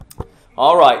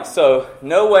All right, so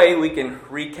no way we can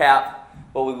recap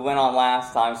what we went on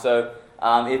last time. So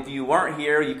if you weren't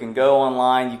here, you can go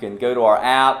online, you can go to our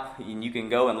app, and you can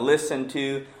go and listen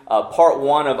to part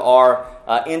one of our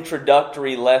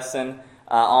introductory lesson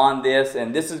on this.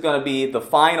 And this is going to be the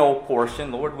final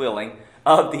portion, Lord willing,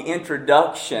 of the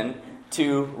introduction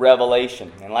to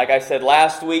Revelation. And like I said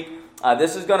last week,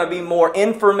 this is going to be more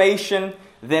information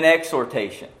than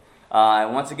exhortation.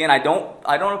 And once again, I don't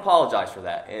apologize for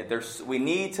that. We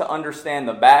need to understand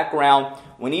the background.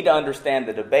 We need to understand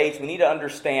the debates. We need to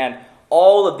understand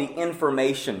all of the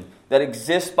information that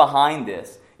exists behind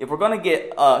this. If we're going to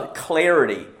get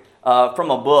clarity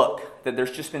from a book that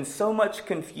there's just been so much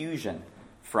confusion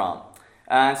from.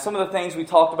 And some of the things we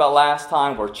talked about last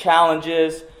time were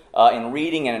challenges in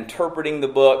reading and interpreting the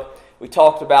book. We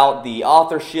talked about the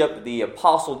authorship, the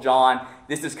Apostle John.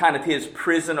 This is kind of his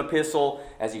prison epistle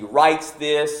as he writes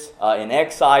this in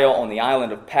exile on the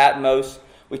island of Patmos.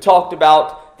 We talked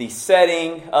about the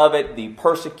setting of it, the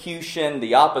persecution,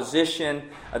 the opposition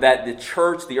that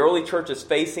the early church is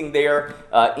facing there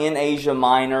in Asia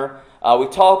Minor. We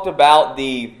talked about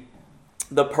the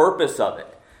purpose of it.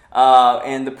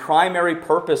 And the primary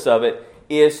purpose of it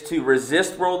is to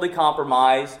resist worldly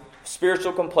compromise,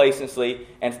 spiritual complacency,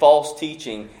 and false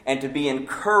teaching, and to be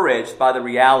encouraged by the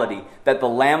reality that the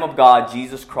Lamb of God,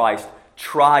 Jesus Christ,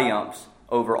 triumphs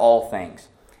over all things.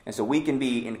 And so we can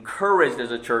be encouraged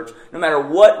as a church no matter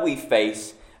what we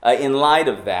face in light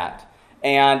of that.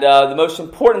 And the most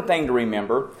important thing to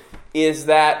remember is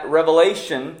that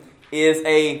Revelation is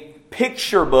a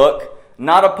picture book,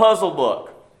 not a puzzle book.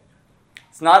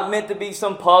 It's not meant to be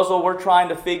some puzzle we're trying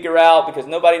to figure out because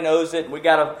nobody knows it. We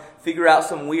got to figure out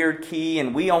some weird key,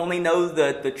 and we only know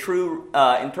the true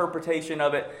interpretation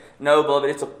of it. No,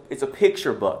 beloved, it's a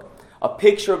picture book. A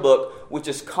picture book which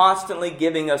is constantly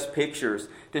giving us pictures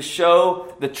to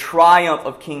show the triumph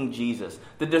of King Jesus,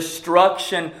 the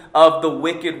destruction of the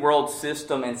wicked world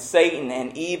system and Satan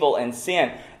and evil and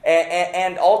sin,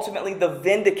 and ultimately the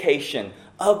vindication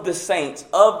of the saints,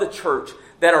 of the church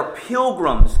that are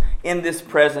pilgrims in this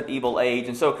present evil age.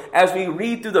 And so as we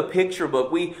read through the picture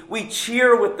book, we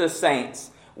cheer with the saints.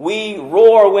 We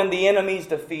roar when the enemy's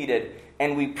defeated.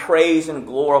 And we praise and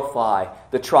glorify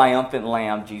the triumphant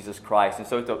Lamb, Jesus Christ. And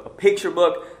so it's a picture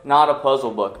book, not a puzzle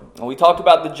book. And we talked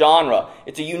about the genre.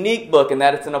 It's a unique book in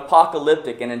that it's an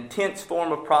apocalyptic, an intense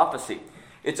form of prophecy.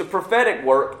 It's a prophetic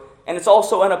work, and it's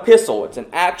also an epistle. It's an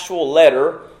actual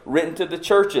letter written to the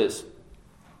churches.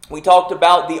 We talked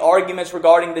about the arguments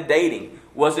regarding the dating.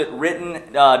 Was it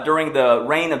written during the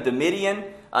reign of Domitian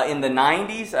in the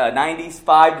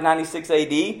 95 to 96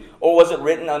 AD, or was it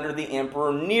written under the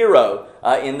Emperor Nero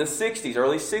in the 60s,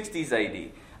 early 60s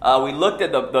AD? We looked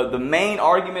at the main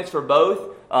arguments for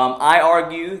both. I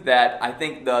argue that I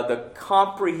think the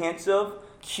comprehensive,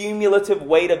 cumulative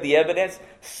weight of the evidence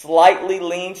slightly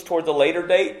leans towards a later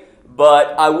date,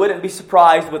 but I wouldn't be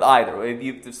surprised with either.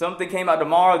 If something came out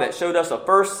tomorrow that showed us a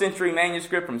first century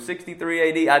manuscript from 63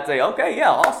 AD, I'd say, okay, yeah,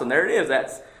 awesome, there it is.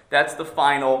 That's the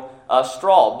final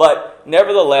straw. But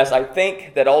nevertheless, I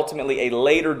think that ultimately a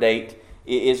later date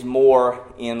is more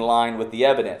in line with the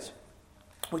evidence.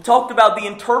 We talked about the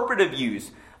interpretive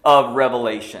views of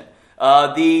Revelation.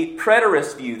 The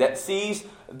preterist view that sees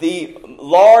the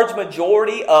large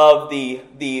majority of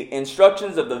the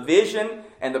instructions of the vision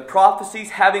and the prophecies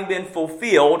having been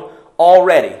fulfilled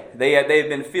already. They have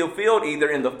been fulfilled either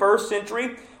in the first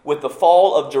century with the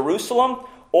fall of Jerusalem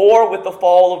or with the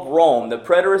fall of Rome. The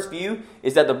preterist view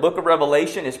is that the book of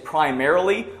Revelation is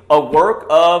primarily a work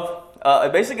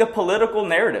of basically a political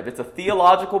narrative. It's a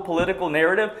theological political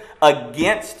narrative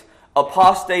against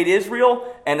apostate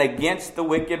Israel and against the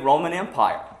wicked Roman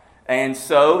Empire. And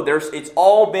so it's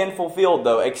all been fulfilled,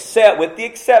 though, with the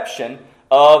exception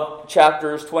of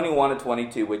chapters 21 and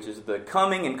 22, which is the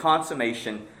coming and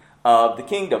consummation of the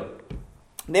kingdom.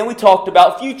 Then we talked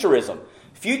about futurism.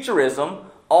 Futurism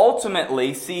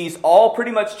ultimately sees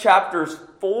pretty much chapters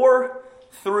 4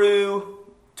 through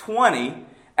 20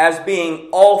 as being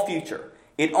all future.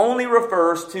 It only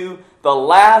refers to the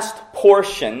last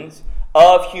portions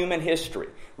of human history.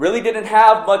 Really didn't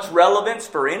have much relevance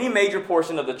for any major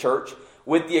portion of the church,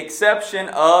 with the exception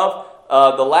of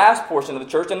the last portion of the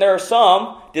church. And there are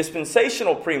some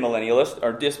dispensational premillennialists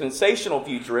or dispensational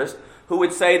futurists who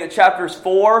would say that chapters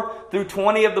 4 through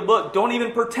 20 of the book don't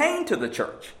even pertain to the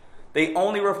church. They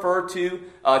only refer to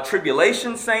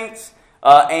tribulation saints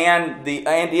and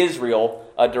Israel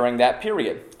during that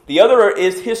period. The other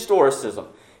is historicism.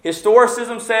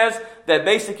 Historicism says that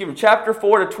basically from chapter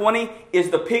 4 to 20 is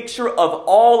the picture of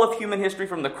all of human history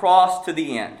from the cross to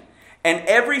the end. And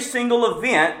every single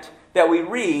event that we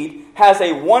read has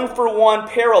a one-for-one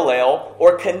parallel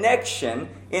or connection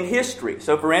in history.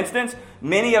 So, for instance,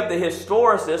 many of the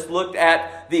historicists looked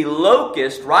at the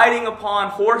locust riding upon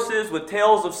horses with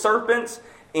tails of serpents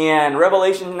in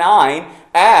Revelation 9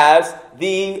 as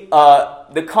the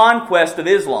conquest of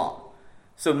Islam.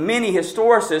 So many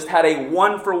historicists had a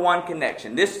one-for-one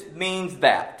connection. This means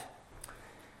that.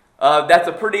 That's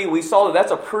a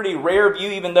pretty rare view,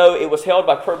 even though it was held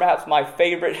by perhaps my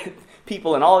favorite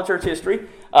people in all of church history.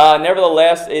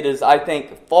 Nevertheless, it is, I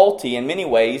think, faulty in many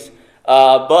ways,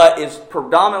 but is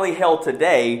predominantly held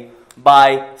today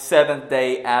by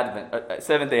Seventh-day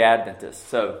Adventists.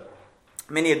 So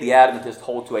many of the Adventists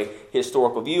hold to a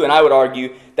historical view, and I would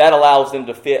argue that allows them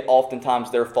to fit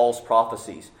oftentimes their false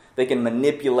prophecies. They can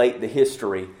manipulate the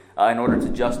history in order to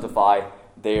justify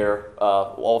their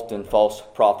often false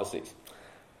prophecies.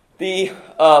 The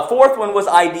fourth one was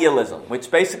idealism,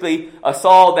 which basically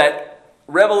saw that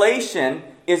Revelation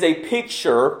is a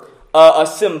picture, a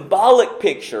symbolic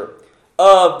picture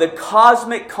of the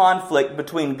cosmic conflict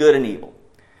between good and evil,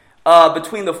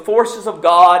 between the forces of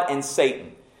God and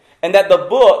Satan, and that the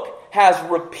book has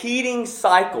repeating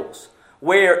cycles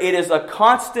where it is a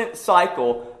constant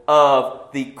cycle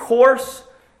of the course,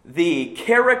 the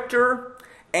character,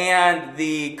 and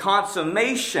the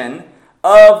consummation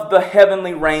of the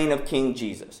heavenly reign of King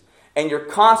Jesus. And you're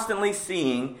constantly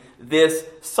seeing this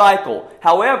cycle.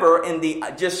 However, in the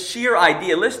just sheer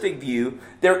idealistic view,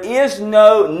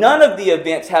 none of the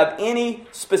events have any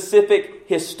specific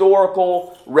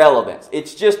historical relevance.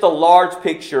 It's just a large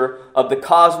picture of the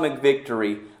cosmic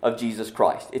victory of Jesus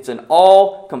Christ. It's an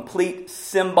all complete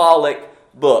symbolic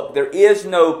book. There is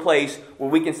no place where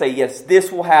we can say, yes,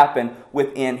 this will happen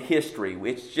within history.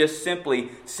 It's just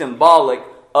simply symbolic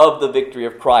of the victory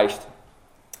of Christ.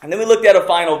 And then we looked at a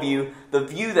final view, the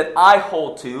view that I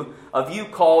hold to, a view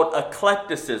called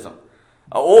eclecticism.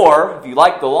 Or, if you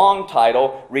like the long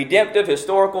title, Redemptive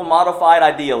Historical Modified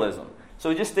Idealism. So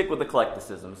we just stick with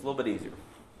eclecticism. It's a little bit easier.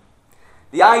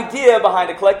 The idea behind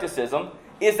eclecticism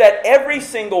is that every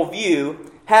single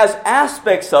view has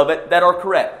aspects of it that are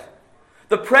correct.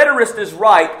 The preterist is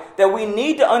right that we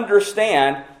need to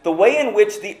understand the way in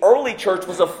which the early church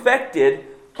was affected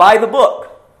by the book.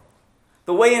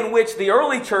 The way in which the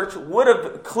early church would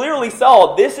have clearly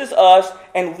saw, this is us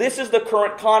and this is the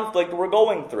current conflict we're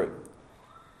going through.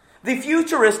 The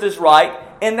futurist is right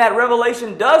in that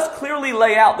Revelation does clearly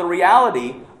lay out the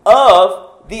reality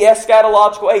of the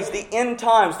eschatological age, the end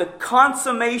times, the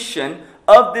consummation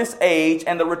of this age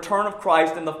and the return of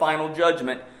Christ and the final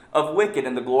judgment of wicked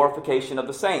and the glorification of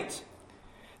the saints.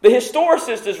 The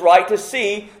historicist is right to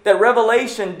see that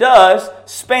Revelation does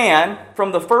span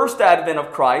from the first advent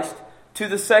of Christ to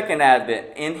the second advent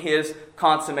in his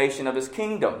consummation of his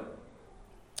kingdom.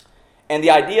 And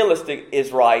the idealistic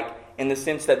is right in the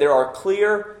sense that there are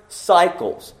clear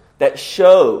cycles that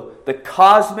show the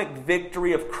cosmic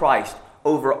victory of Christ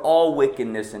over all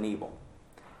wickedness and evil.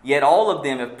 Yet all of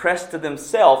them, if pressed to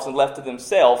themselves and left to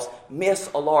themselves, miss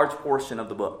a large portion of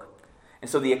the book. And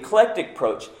so the eclectic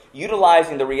approach,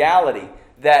 utilizing the reality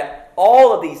that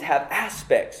all of these have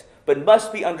aspects, but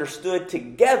must be understood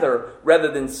together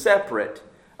rather than separate,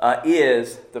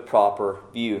 is the proper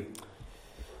view.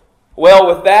 Well,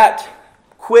 with that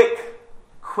quick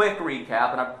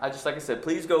recap, and I just, like I said,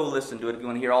 please go listen to it if you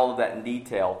want to hear all of that in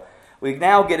detail. We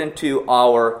now get into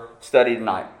our study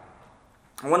tonight.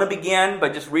 I want to begin by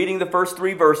just reading the first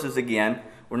 3 verses again.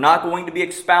 We're not going to be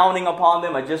expounding upon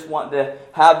them. I just want to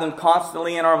have them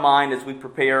constantly in our mind as we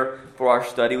prepare for our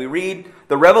study. We read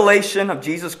the revelation of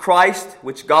Jesus Christ,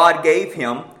 which God gave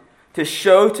him to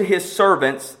show to his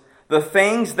servants the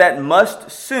things that must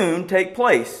soon take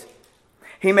place.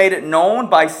 He made it known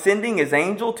by sending his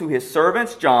angel to his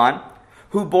servants, John,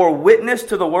 who bore witness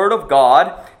to the word of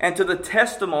God and to the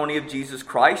testimony of Jesus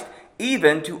Christ,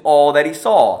 even to all that he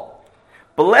saw.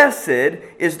 Blessed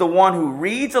is the one who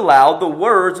reads aloud the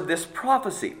words of this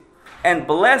prophecy, and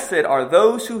blessed are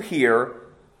those who hear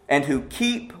and who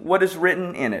keep what is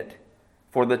written in it,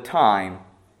 for the time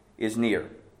is near.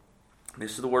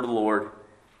 This is the word of the Lord.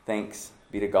 Thanks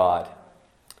be to God.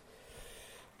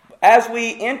 As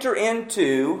we enter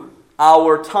into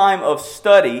our time of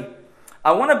study,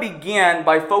 I want to begin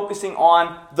by focusing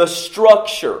on the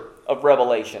structure of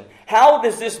Revelation. How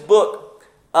does this book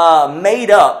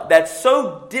made up that's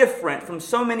so different from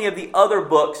so many of the other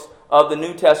books of the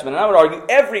New Testament? And I would argue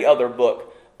every other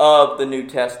book of the New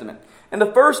Testament. And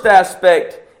the first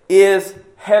aspect is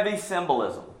heavy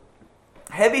symbolism.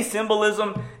 Heavy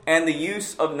symbolism and the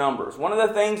use of numbers. One of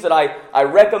the things that I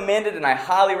recommended, and I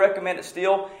highly recommend it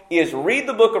still, is read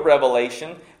the book of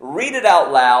Revelation, read it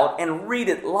out loud, and read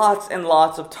it lots and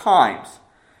lots of times.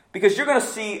 Because you're going to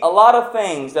see a lot of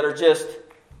things that are just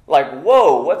like,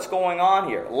 whoa, what's going on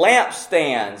here?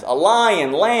 Lampstands, a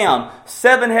lion, lamb,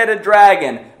 seven-headed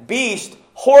dragon, beast,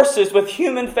 horses with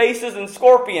human faces and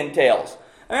scorpion tails.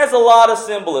 And there's a lot of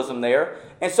symbolism there.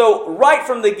 And so right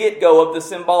from the get-go of the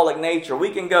symbolic nature,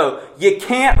 we can go, you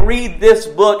can't read this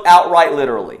book outright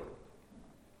literally.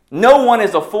 No one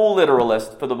is a full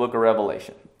literalist for the book of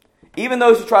Revelation. Even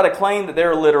those who try to claim that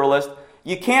they're a literalist,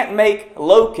 you can't make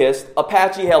locusts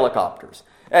Apache helicopters.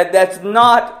 That's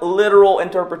not literal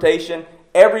interpretation.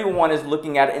 Everyone is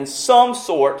looking at it in some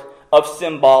sort of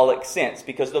symbolic sense,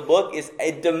 because the book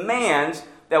it demands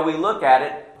that we look at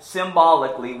it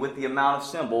symbolically with the amount of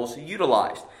symbols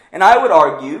utilized. And I would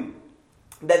argue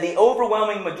that the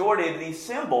overwhelming majority of these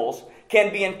symbols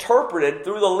can be interpreted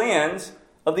through the lens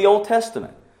of the Old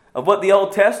Testament, of what the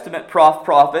Old Testament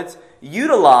prophets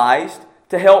utilized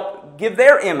to help give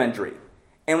their imagery.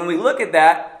 And when we look at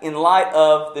that in light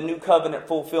of the new covenant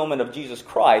fulfillment of Jesus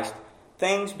Christ,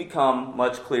 things become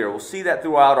much clearer. We'll see that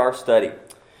throughout our study.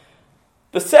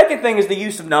 The second thing is the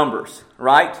use of numbers,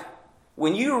 right?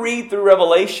 When you read through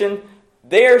Revelation,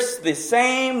 there's the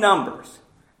same numbers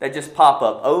that just pop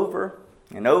up over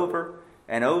and over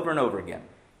and over and over again.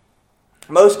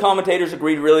 Most commentators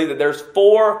agree really that there's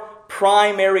 4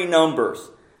 primary numbers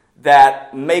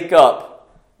that make up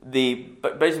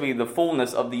basically the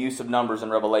fullness of the use of numbers in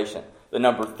Revelation. The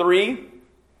number 3,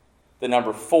 the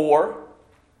number 4,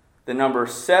 the number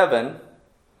 7,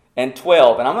 and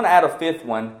 12. And I'm going to add a 5th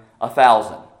one,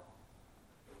 1,000.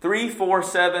 3, 4,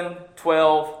 7,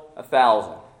 12,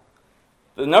 1,000.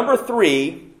 The number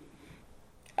 3,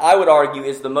 I would argue,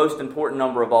 is the most important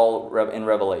number of all in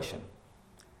Revelation.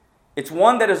 It's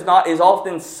one that is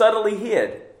often subtly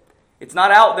hid. It's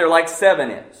not out there like 7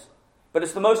 is. But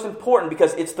it's the most important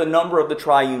because it's the number of the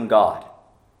triune God.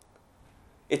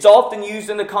 It's often used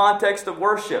in the context of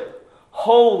worship.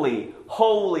 Holy,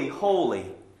 holy, holy.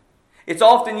 It's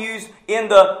often used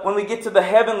when we get to the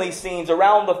heavenly scenes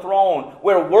around the throne,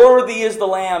 where worthy is the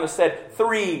Lamb is said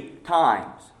 3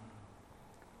 times.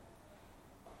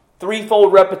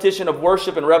 Threefold repetition of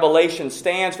worship in Revelation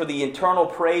stands for the eternal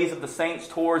praise of the saints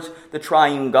towards the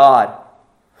triune God.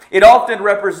 It often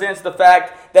represents the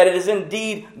fact that it is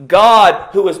indeed God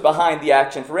who is behind the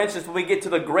action. For instance, when we get to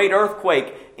the great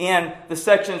earthquake in the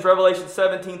sections Revelation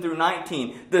 17 through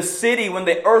 19, the city, when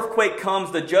the earthquake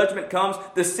comes, the judgment comes,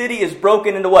 the city is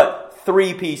broken into what?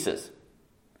 3 pieces.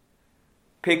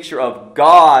 Picture of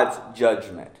God's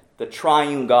judgment, the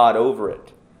triune God over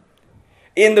it.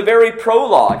 In the very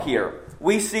prologue here,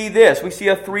 we see this. We see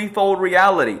a threefold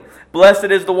reality. Blessed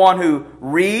is the one who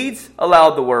reads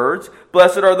aloud the words.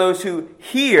 Blessed are those who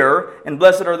hear. And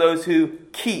blessed are those who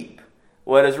keep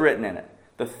what is written in it.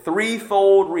 The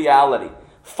threefold reality.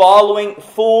 Following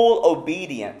full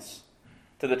obedience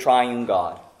to the triune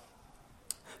God.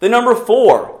 The number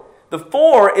 4. The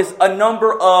 4 is a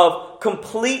number of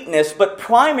completeness, but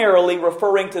primarily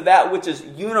referring to that which is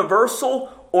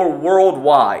universal or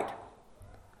worldwide.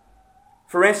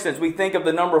 For instance, we think of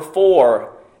the number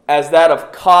 4 as that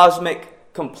of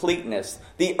cosmic completeness.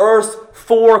 The earth's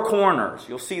 4 corners.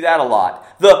 You'll see that a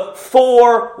lot. The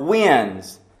 4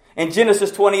 winds. In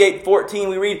Genesis 28:14,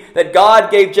 we read that God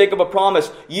gave Jacob a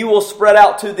promise. You will spread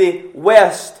out to the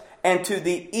west and to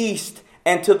the east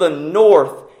and to the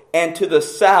north and to the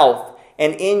south.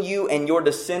 And in you and your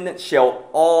descendants shall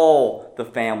all the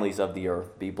families of the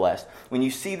earth be blessed. When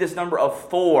you see this number of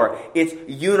 4, it's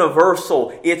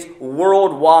universal, it's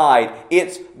worldwide,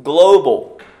 it's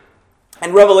global.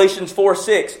 And Revelation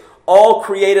 4:6, all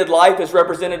created life is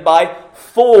represented by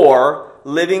 4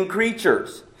 living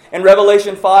creatures. In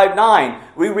Revelation 5:9,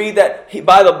 we read that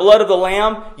by the blood of the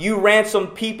Lamb, you ransom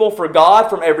people for God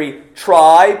from every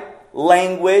tribe,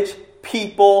 language,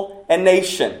 people, and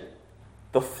nation.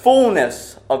 The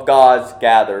fullness of God's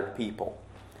gathered people.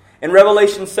 In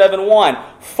Revelation 7:1,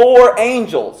 4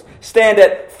 angels stand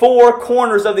at 4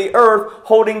 corners of the earth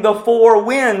holding the 4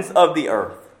 winds of the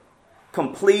earth.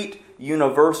 Complete,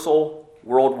 universal,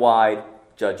 worldwide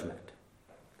judgment.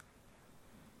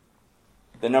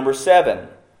 The number 7.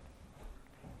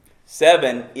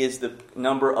 7 is the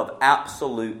number of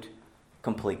absolute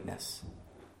completeness.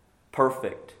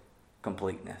 Perfect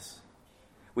completeness.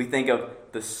 We think of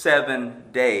the 7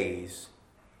 days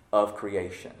of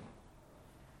creation.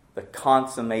 The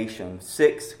consummation.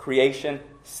 6, creation.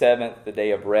 7th, the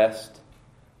day of rest.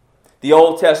 The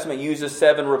Old Testament uses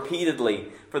 7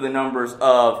 repeatedly for the numbers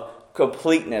of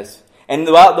completeness. And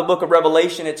throughout the book of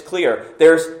Revelation, it's clear.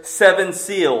 There's 7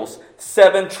 seals,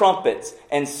 7 trumpets,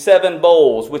 and 7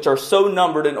 bowls, which are so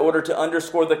numbered in order to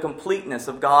underscore the completeness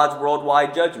of God's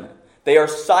worldwide judgment. They are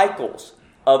cycles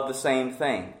of the same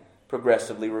thing,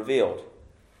 progressively revealed.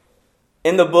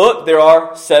 In the book, there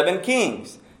are 7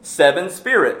 kings, 7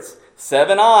 spirits,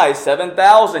 7 eyes,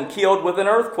 7,000 killed with an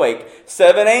earthquake,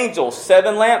 7 angels,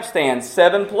 7 lampstands,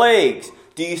 7 plagues.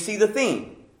 Do you see the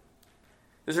theme?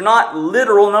 These are not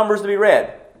literal numbers to be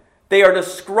read. They are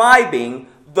describing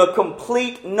the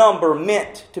complete number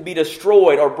meant to be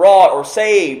destroyed or brought or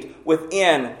saved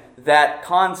within that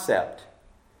concept.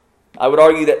 I would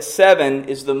argue that 7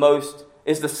 is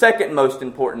the second most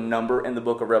important number in the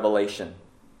book of Revelation,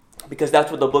 because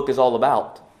that's what the book is all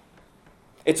about.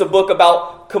 It's a book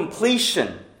about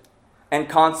completion and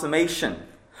consummation.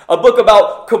 A book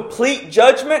about complete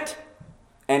judgment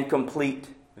and complete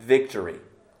victory.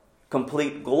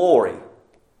 Complete glory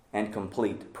and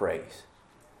complete praise.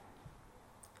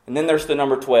 And then there's the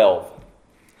number 12.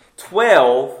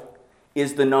 12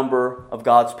 is the number of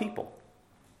God's people.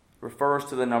 It refers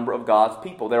to the number of God's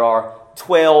people. There are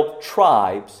 12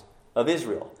 tribes of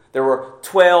Israel. There were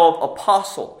 12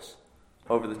 apostles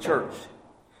over the church.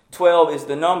 12 is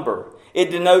the number.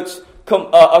 It denotes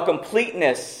a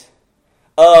completeness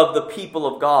of the people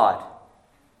of God.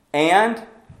 And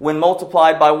when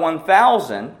multiplied by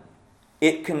 1,000,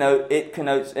 it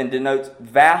connotes and denotes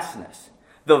vastness.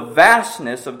 The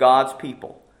vastness of God's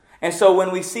people. And so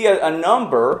when we see a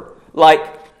number like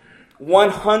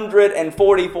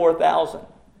 144,000,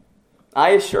 I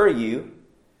assure you,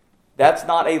 that's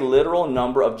not a literal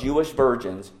number of Jewish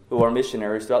virgins who are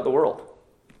missionaries throughout the world.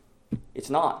 It's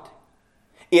not.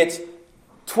 It's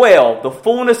 12, the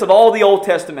fullness of all the Old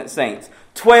Testament saints.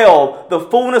 12, the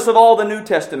fullness of all the New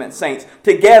Testament saints.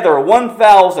 Together,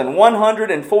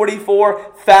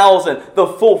 1,144,000. The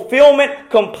fulfillment,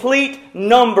 complete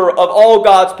number of all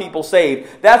God's people saved.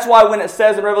 That's why when it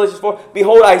says in Revelation 4,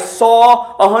 behold, I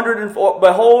saw 104,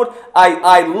 behold,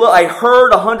 I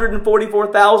heard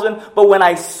 144,000, but when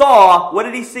I saw, what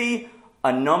did he see?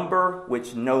 A number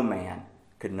which no man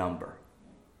could number.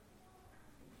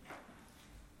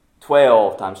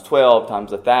 12 times 12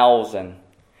 times 1,000.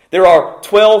 There are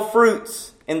 12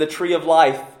 fruits in the tree of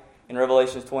life in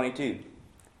Revelation 22.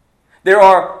 There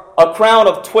are a crown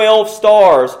of 12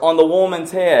 stars on the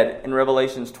woman's head in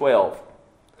Revelation 12.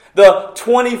 The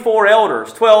 24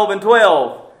 elders, 12 and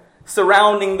 12,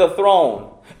 surrounding the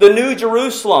throne. The New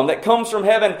Jerusalem that comes from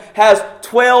heaven has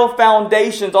 12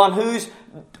 foundations on whose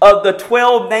of the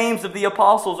 12 names of the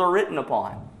apostles are written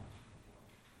upon.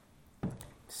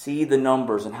 See the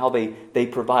numbers and how they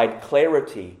provide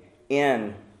clarity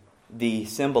in the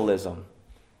symbolism.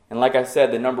 And like I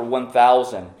said, the number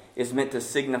 1,000 is meant to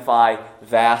signify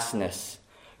vastness.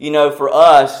 You know, for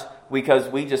us, because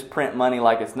we just print money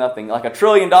like it's nothing, like $1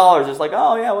 trillion, it's like,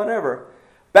 oh yeah, whatever.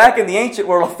 Back in the ancient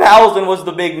world, 1,000 was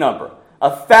the big number.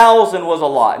 1,000 was a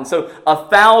lot. And so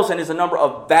 1,000 is a number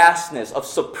of vastness, of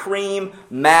supreme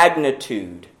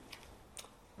magnitude.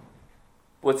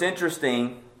 What's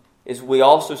interesting is we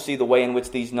also see the way in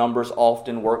which these numbers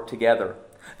often work together.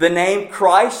 The name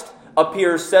Christ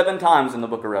appears 7 times in the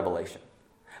book of Revelation.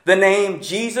 The name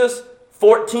Jesus,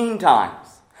 14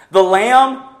 times. The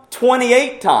Lamb,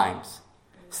 28 times.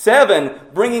 7,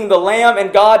 bringing the Lamb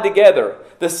and God together.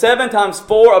 The 7 times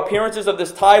 4 appearances of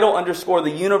this title underscore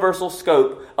the universal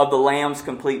scope of the Lamb's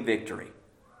complete victory.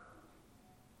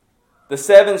 The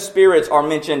 7 spirits are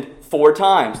mentioned 4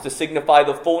 times to signify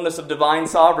the fullness of divine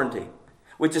sovereignty,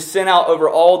 which is sent out over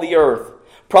all the earth,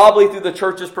 probably through the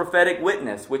church's prophetic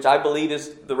witness, which I believe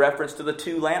is the reference to the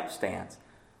 2 lampstands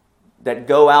that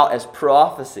go out as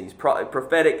prophecies,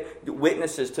 prophetic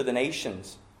witnesses to the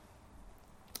nations.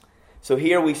 So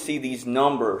here we see these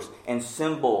numbers and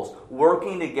symbols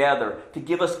working together to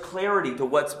give us clarity to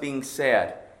what's being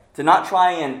said. To not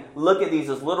try and look at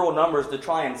these as literal numbers to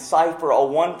try and cipher a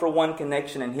one-for-one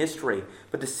connection in history,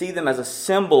 but to see them as a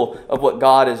symbol of what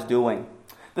God is doing.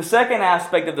 The second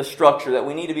aspect of the structure that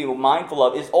we need to be mindful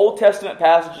of is Old Testament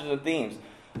passages and themes.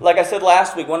 Like I said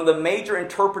last week, one of the major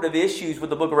interpretive issues with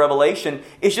the book of Revelation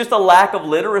is just a lack of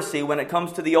literacy when it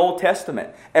comes to the Old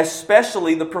Testament,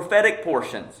 especially the prophetic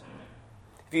portions.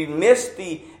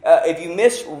 If you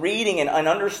miss reading and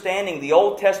understanding the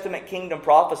Old Testament kingdom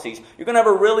prophecies, you're going to have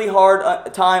a really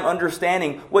hard time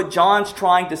understanding what John's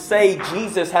trying to say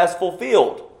Jesus has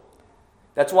fulfilled.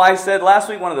 That's why I said last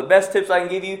week, one of the best tips I can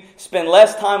give you, spend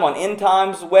less time on end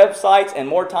times websites and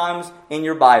more times in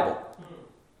your Bible.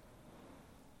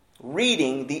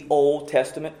 Reading the Old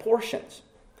Testament portions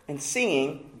and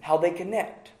seeing how they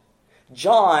connect.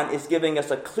 John is giving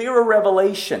us a clearer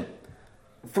revelation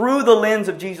through the lens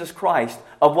of Jesus Christ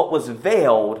of what was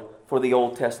veiled for the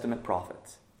Old Testament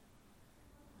prophets.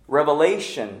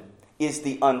 Revelation is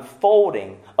the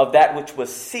unfolding of that which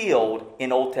was sealed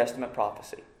in Old Testament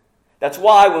prophecy. That's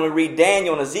why when we read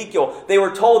Daniel and Ezekiel, they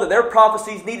were told that their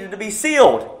prophecies needed to be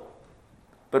sealed.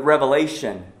 But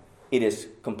Revelation, it is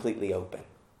completely open.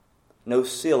 No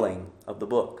sealing of the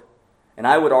book. And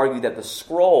I would argue that the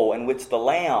scroll in which the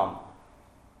Lamb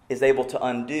is able to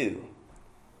undo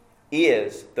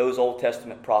is those Old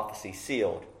Testament prophecies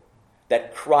sealed,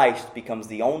 that Christ becomes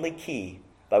the only key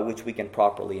by which we can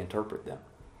properly interpret them.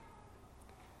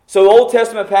 So Old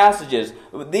Testament passages,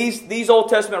 these Old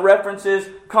Testament references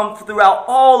come throughout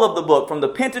all of the book, from the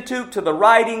Pentateuch to the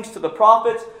writings to the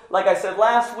prophets. Like I said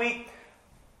last week,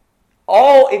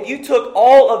 if you took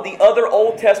all of the other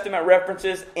Old Testament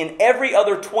references in every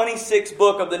other 26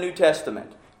 book of the New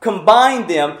Testament, combine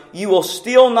them, you will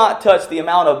still not touch the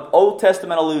amount of Old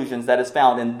Testament allusions that is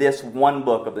found in this one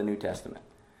book of the New Testament.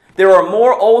 There are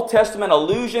more Old Testament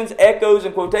allusions, echoes,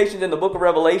 and quotations in the book of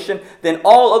Revelation than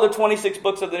all other 26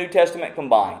 books of the New Testament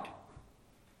combined.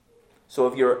 So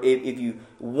if you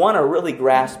want to really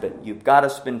grasp it, you've got to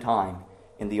spend time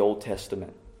in the Old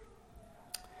Testament.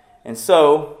 And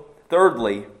so,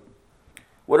 thirdly,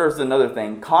 what is another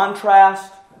thing?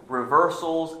 Contrast,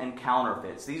 reversals, and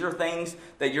counterfeits. These are things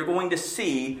that you're going to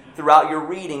see throughout your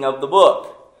reading of the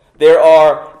book. There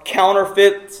are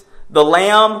counterfeits. The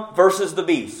Lamb versus the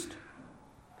beast.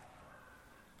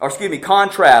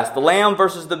 Contrast. The Lamb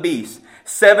versus the beast.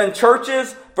 7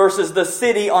 churches versus the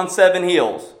city on 7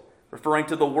 hills. Referring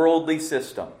to the worldly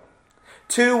system.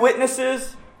 2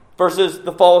 witnesses versus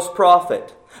the false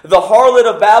prophet. The harlot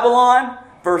of Babylon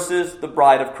versus the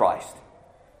bride of Christ.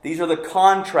 These are the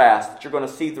contrasts that you're going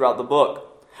to see throughout the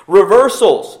book.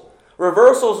 Reversals.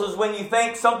 Reversals is when you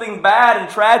think something bad and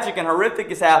tragic and horrific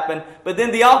has happened, but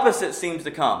then the opposite seems to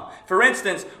come. For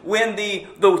instance, when the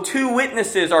 2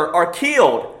 witnesses are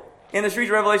killed in the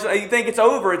streets of Revelation, you think it's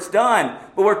over, it's done.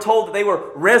 But we're told that they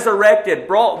were resurrected,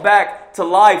 brought back to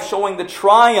life, showing the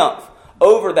triumph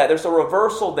over that. There's a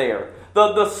reversal there.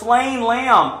 The slain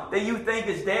lamb that you think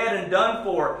is dead and done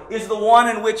for is the one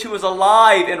in which who is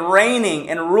alive and reigning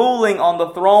and ruling on the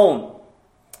throne.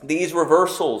 These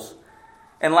reversals.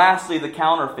 And lastly, the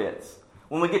counterfeits.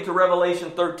 When we get to Revelation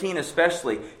 13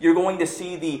 especially, you're going to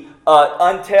see the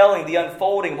untelling, the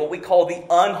unfolding of what we call the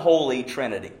unholy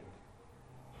trinity.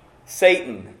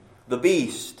 Satan, the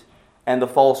beast, and the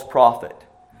false prophet.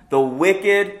 The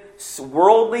wicked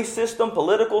worldly system,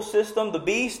 political system, the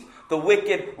beast, the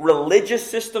wicked religious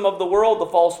system of the world, the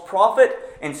false prophet,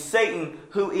 and Satan,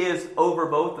 who is over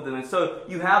both of them. And so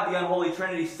you have the unholy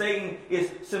trinity. Satan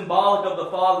is symbolic of the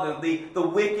Father, the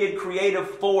wicked creative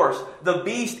force. The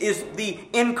beast is the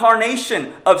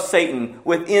incarnation of Satan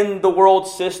within the world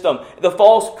system. The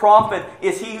false prophet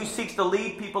is he who seeks to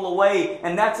lead people away,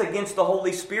 and that's against the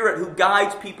Holy Spirit who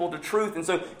guides people to truth. And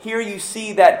so here you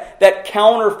see that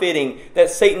counterfeiting that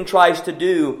Satan tries to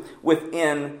do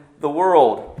within the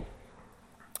world.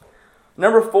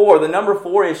 The number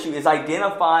four issue is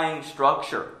identifying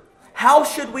structure. How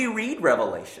should we read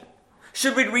Revelation?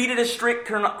 Should we read it as strict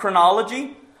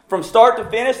chronology? From start to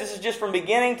finish, this is just from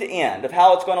beginning to end of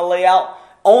how it's going to lay out,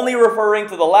 only referring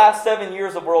to the last 7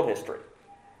 years of world history.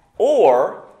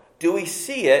 Or do we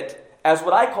see it as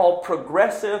what I call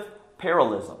progressive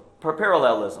parallelism?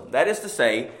 That is to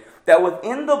say, that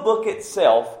within the book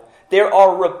itself, there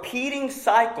are repeating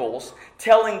cycles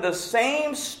telling the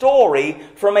same story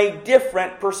from a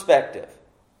different perspective.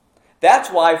 That's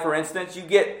why, for instance, you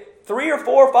get 3 or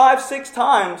 4 or 5, 6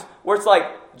 times where it's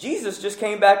like Jesus just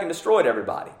came back and destroyed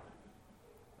everybody.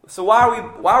 So why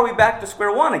are we back to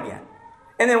square one again?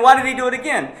 And then why did he do it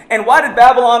again? And why did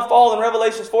Babylon fall in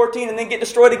Revelation 14 and then get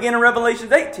destroyed again in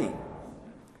Revelation 18?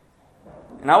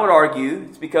 And I would argue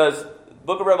it's because the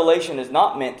book of Revelation is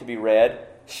not meant to be read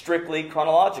strictly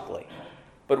chronologically,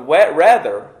 but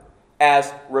rather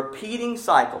as repeating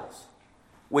cycles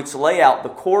which lay out the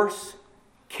course,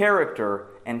 character,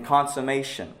 and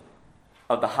consummation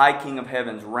of the High King of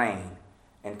Heaven's reign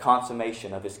and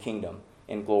consummation of His kingdom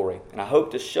in glory. And I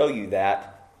hope to show you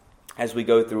that as we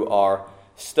go through our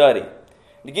study.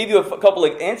 To give you a couple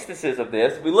of instances of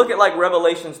this, we look at like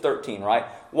Revelation 13, right?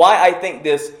 Why I think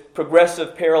this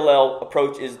progressive parallel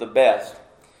approach is the best.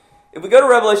 If we go to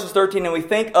Revelation 13 and we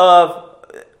think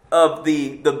of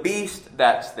the beast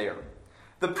that's there,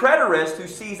 the preterist who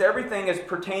sees everything as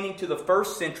pertaining to the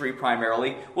first century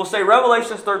primarily will say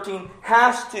Revelation 13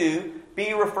 has to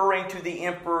be referring to the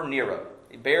Emperor Nero.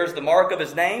 It bears the mark of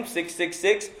his name,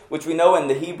 666, which we know in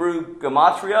the Hebrew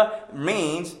gematria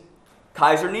means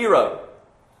Kaiser Nero.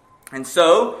 And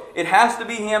so, it has to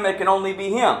be him, it can only be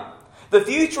him. The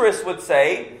futurists would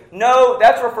say, no,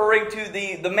 that's referring to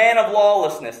the man of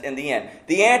lawlessness in the end,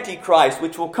 the Antichrist,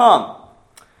 which will come.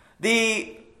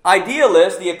 The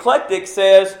idealist, the eclectic,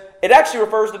 says it actually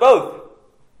refers to both.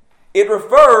 It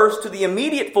refers to the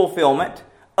immediate fulfillment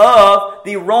of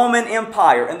the Roman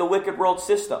Empire and the wicked world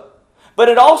system. But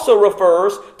it also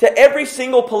refers to every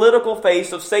single political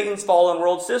face of Satan's fallen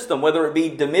world system, whether it be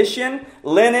Domitian,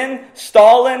 Lenin,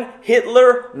 Stalin,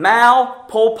 Hitler, Mao,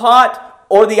 Pol Pot,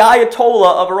 or the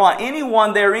Ayatollah of Iran.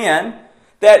 Anyone therein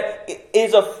that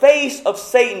is a face of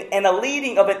Satan and a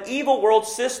leading of an evil world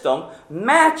system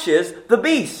matches the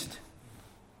beast,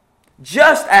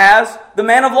 just as the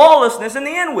man of lawlessness in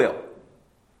the end will.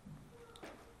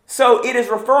 So it is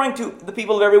referring to the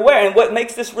people of everywhere. And what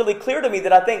makes this really clear to me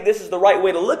that I think this is the right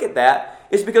way to look at that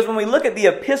is because when we look at the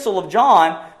epistle of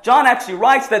John, John actually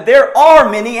writes that there are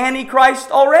many antichrists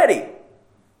already,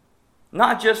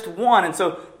 not just one. And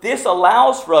so this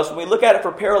allows for us, when we look at it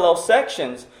for parallel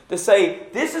sections, to say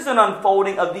this is an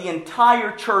unfolding of the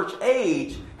entire church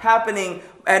age happening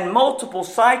at multiple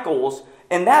cycles.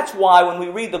 And that's why when we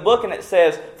read the book and it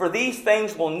says, for these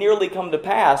things will nearly come to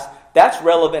pass, that's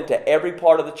relevant to every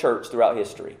part of the church throughout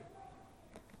history.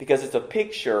 Because it's a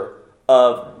picture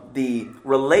of the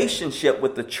relationship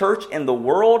with the church and the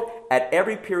world at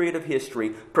every period of history,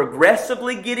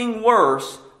 progressively getting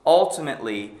worse,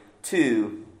 ultimately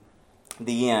to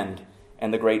the end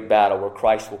and the great battle where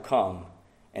Christ will come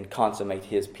and consummate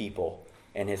his people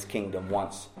and his kingdom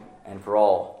once and for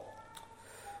all.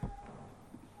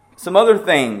 Some other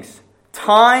things.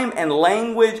 Time and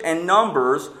language and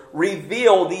numbers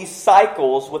reveal these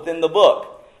cycles within the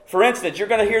book. For instance, you're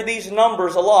going to hear these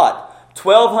numbers a lot.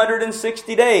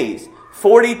 1,260 days,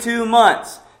 42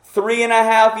 months,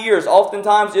 3.5 years.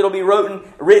 Oftentimes it'll be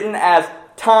written as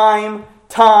time,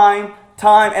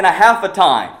 and a half a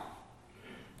time.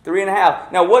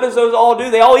 3.5. Now what does those all do?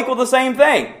 They all equal the same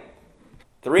thing.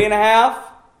 3.5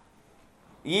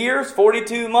 years,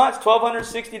 42 months,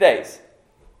 1,260 days.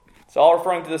 It's all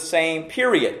referring to the same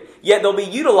period. Yet they'll be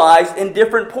utilized in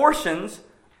different portions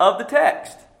of the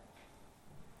text.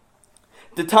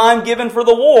 The time given for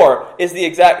the war is the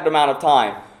exact amount of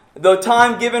time. The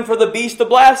time given for the beast to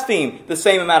blaspheme, the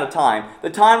same amount of time. The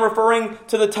time referring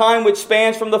to the time which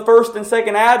spans from the first and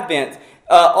second advent.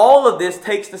 All of this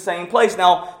takes the same place.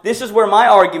 Now, this is where my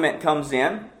argument comes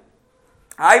in.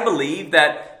 I believe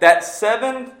that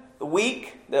 7th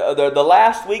week, the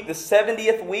last week, the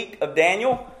 70th week of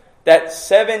Daniel, that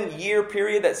 7-year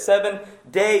period, that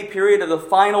 7-day period of the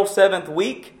final 7th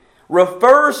week,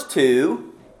 refers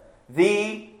to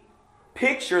the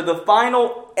picture, the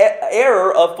final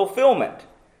era of fulfillment.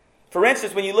 For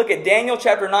instance, when you look at Daniel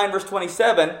chapter 9, verse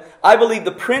 27, I believe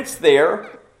the prince there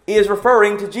is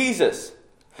referring to Jesus.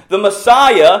 The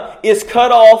Messiah is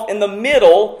cut off in the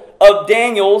middle of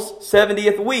Daniel's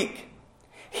 70th week.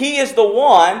 He is the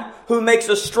one who makes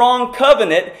a strong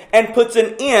covenant and puts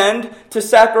an end to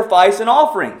sacrifice and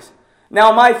offerings.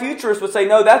 Now, my futurists would say,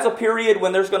 no, that's a period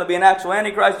when there's going to be an actual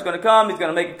Antichrist who's going to come. He's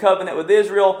going to make a covenant with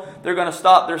Israel. They're going to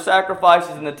stop their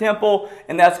sacrifices in the temple,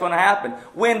 and that's going to happen.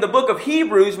 When the book of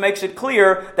Hebrews makes it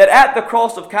clear that at the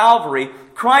cross of Calvary,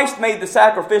 Christ made the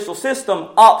sacrificial system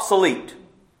obsolete.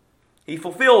 He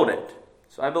fulfilled it.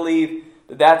 So I believe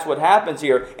that's what happens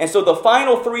here. And so the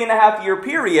final 3.5-year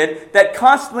period that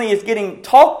constantly is getting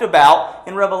talked about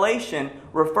in Revelation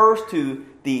refers to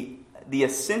the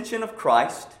ascension of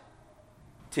Christ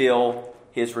till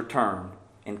his return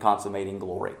in consummating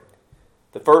glory.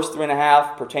 The first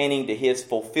 3.5 pertaining to his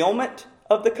fulfillment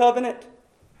of the covenant.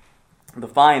 The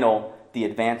final, the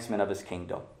advancement of his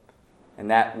kingdom. And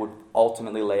that would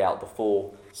ultimately lay out the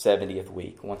full 70th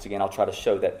week. Once again, I'll try to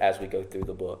show that as we go through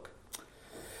the book.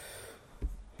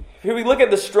 Here we look at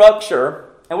the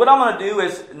structure, and what I'm going to do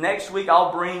is next week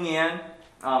I'll bring in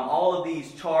all of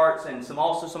these charts and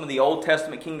also some of the Old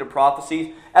Testament kingdom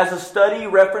prophecies as a study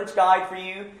reference guide for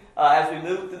you as we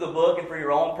move through the book and for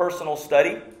your own personal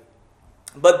study.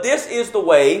 But this is the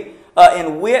way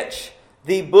in which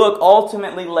the book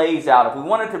ultimately lays out. If we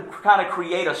wanted to kind of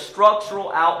create a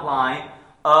structural outline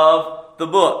of the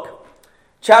book.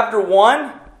 Chapter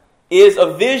 1 is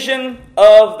a vision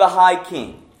of the high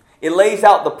king. It lays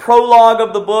out the prologue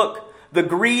of the book, the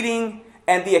greeting,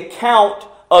 and the account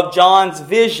of John's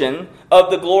vision of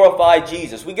the glorified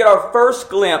Jesus. We get our first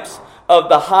glimpse of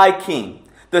the high king,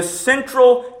 the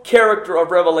central character of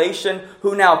Revelation,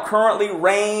 who now currently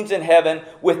reigns in heaven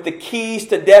with the keys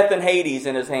to death and Hades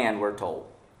in his hand, we're told.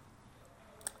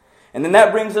 And then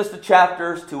that brings us to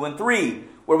chapters 2 and 3,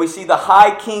 where we see the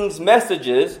high king's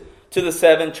messages to the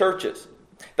 7 churches.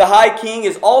 The high king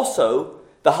is also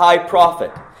the high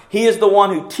prophet. He is the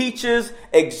one who teaches,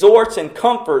 exhorts, and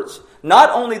comforts not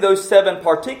only those 7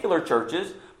 particular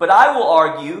churches, but I will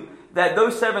argue that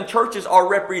those 7 churches are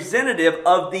representative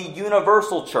of the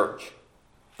universal church.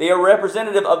 They are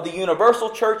representative of the universal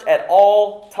church at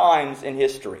all times in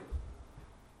history.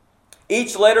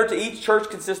 Each letter to each church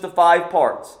consists of 5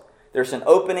 parts. There's an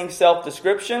opening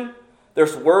self-description.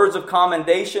 There's words of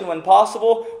commendation when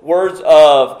possible, words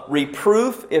of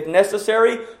reproof if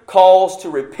necessary, calls to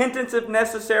repentance if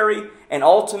necessary, and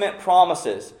ultimate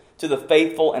promises to the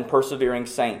faithful and persevering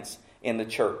saints in the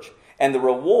church. And the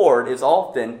reward is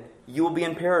often, you will be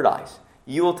in paradise.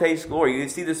 You will taste glory. You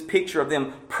see this picture of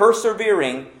them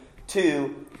persevering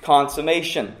to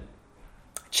consummation.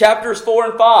 Chapters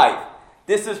 4 and 5.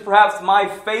 This is perhaps my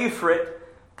favorite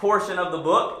portion of the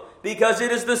book, because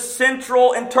it is the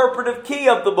central interpretive key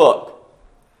of the book.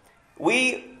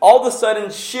 We all of a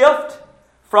sudden shift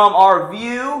from our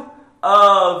view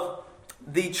of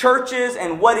the churches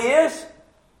and what is,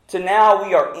 to now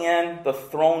we are in the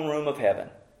throne room of heaven.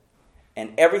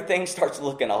 And everything starts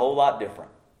looking a whole lot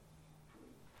different.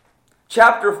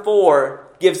 Chapter 4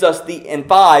 and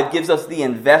 5 gives us the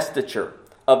investiture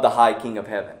of the High King of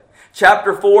Heaven.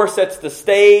 Chapter 4 sets the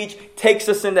stage, takes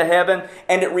us into heaven,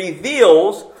 and it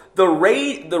reveals the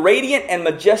radiant and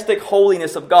majestic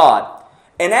holiness of God.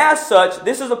 And as such,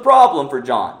 this is a problem for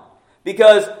John.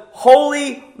 Because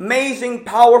holy, amazing,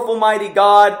 powerful, mighty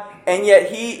God, and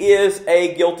yet he is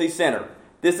a guilty sinner.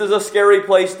 This is a scary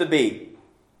place to be.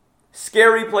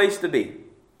 Scary place to be.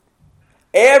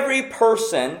 Every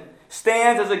person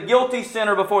stands as a guilty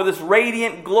sinner before this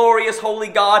radiant, glorious, holy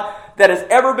God that has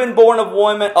ever been born of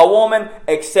a woman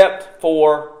except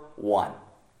for one.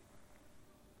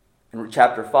 And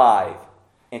chapter 5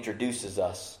 introduces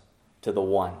us to the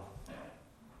one.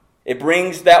 It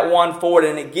brings that one forward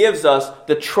and it gives us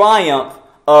the triumph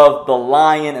of the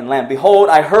lion and lamb. Behold,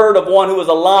 I heard of one who was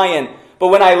a lion, but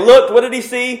when I looked, what did he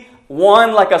see?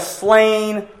 One like a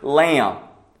slain lamb.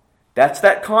 That's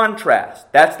that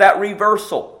contrast. That's that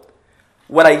reversal.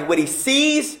 What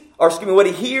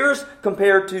he hears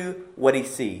compared to what he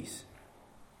sees.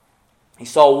 He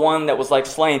saw one that was like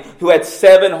slain, who had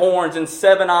 7 horns and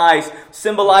 7 eyes,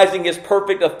 symbolizing his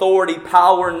perfect authority,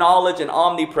 power, knowledge, and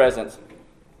omnipresence.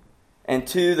 And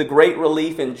to the great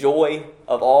relief and joy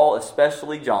of all,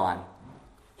 especially John,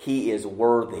 he is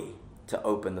worthy to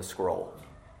open the scroll.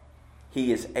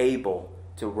 He is able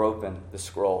to open the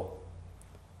scroll.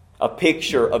 A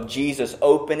picture of Jesus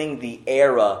opening the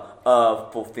era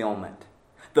of fulfillment.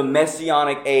 The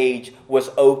Messianic age was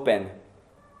open.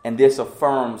 And this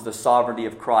affirms the sovereignty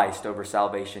of Christ over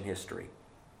salvation history.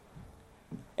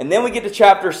 And then we get to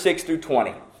chapter 6 through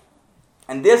 20.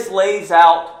 And this lays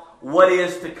out what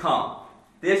is to come.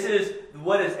 This is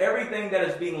what is everything that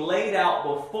is being laid out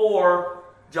before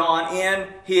John in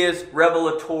his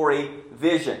revelatory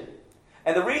vision.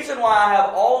 And the reason why I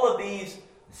have all of these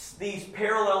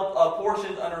parallel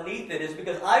portions underneath it is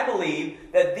because I believe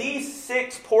that these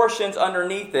 6 portions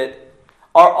underneath it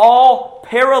are all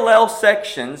parallel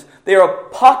sections. They are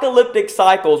apocalyptic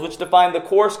cycles which define the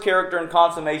course, character, and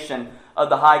consummation of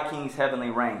the High King's heavenly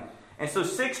reign. And so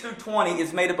 6 through 20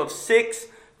 is made up of 6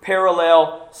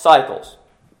 parallel cycles.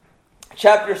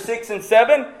 Chapter 6 and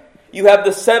 7, you have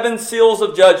the 7 seals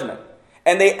of judgment.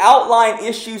 And they outline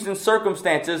issues and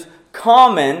circumstances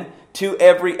common to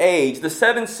every age. The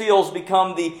 7 seals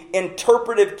become the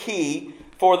interpretive key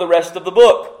for the rest of the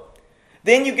book.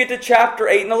 Then you get to chapter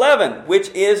 8 and 11, which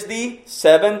is the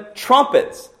 7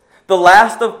 trumpets, the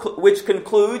last of which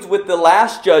concludes with the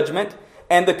last judgment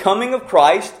and the coming of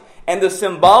Christ and the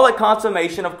symbolic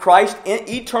consummation of Christ's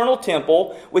eternal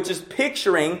temple, which is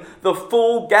picturing the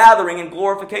full gathering and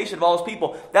glorification of all His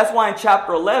people. That's why in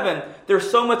chapter 11, there's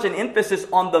so much an emphasis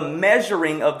on the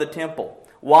measuring of the temple.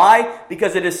 Why?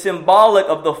 Because it is symbolic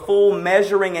of the full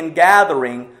measuring and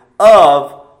gathering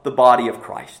of the body of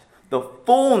Christ. The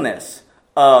fullness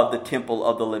of the temple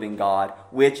of the living God,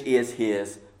 which is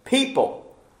His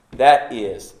people. That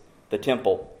is the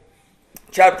temple.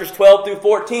 Chapters 12 through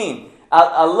 14.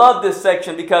 I love this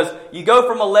section because you go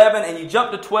from 11 and you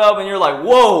jump to 12 and you're like,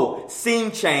 whoa,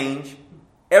 scene change.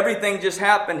 Everything just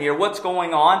happened here. What's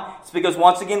going on? It's because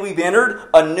once again we've entered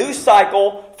a new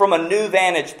cycle from a new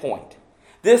vantage point.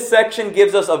 This section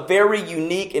gives us a very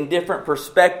unique and different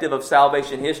perspective of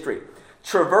salvation history,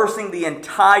 traversing the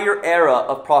entire era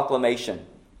of proclamation.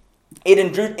 It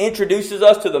introduces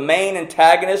us to the main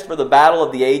antagonist for the battle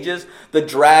of the ages, the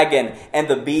dragon and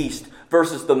the beast,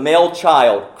 versus the male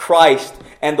child, Christ,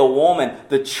 and the woman,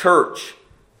 the church,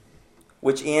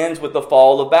 which ends with the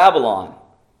fall of Babylon.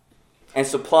 and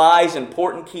supplies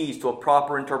important keys to a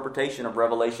proper interpretation of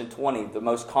Revelation 20, the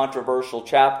most controversial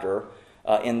chapter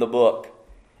in the book.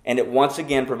 And it once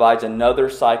again provides another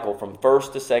cycle from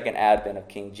first to second advent of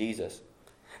King Jesus.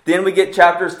 Then we get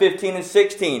chapters 15 and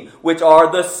 16, which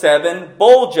are the 7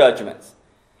 bowl judgments,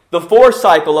 the fourth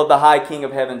cycle of the High King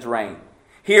of Heaven's reign.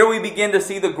 Here we begin to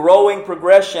see the growing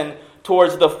progression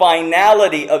towards the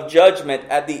finality of judgment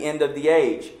at the end of the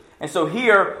age. And so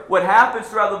here, what happens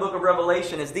throughout the book of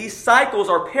Revelation is these cycles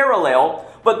are parallel,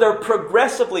 but they're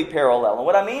progressively parallel. And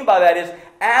what I mean by that is,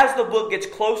 as the book gets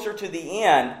closer to the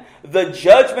end, the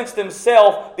judgments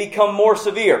themselves become more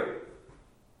severe.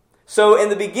 So in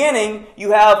the beginning,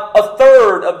 you have a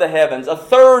third of the heavens, a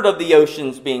third of the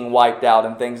oceans being wiped out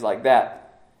and things like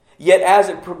that. Yet as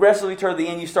it progressively turns to the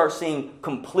end, you start seeing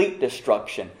complete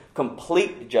destruction,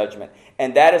 complete judgment.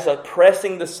 And that is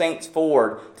pressing the saints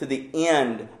forward to the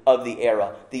end of the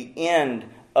era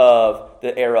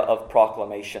of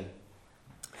proclamation.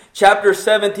 Chapters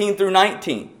 17 through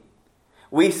 19,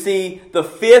 we see the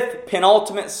 5th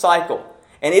penultimate cycle.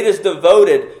 And it is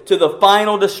devoted to the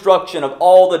final destruction of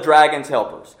all the dragon's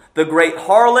helpers, the great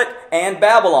harlot and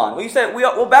Babylon. Well, you said,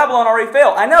 well, Babylon already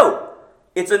fell. I know.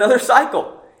 It's another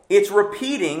cycle. It's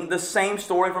repeating the same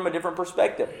story from a different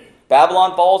perspective.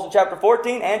 Babylon falls in chapter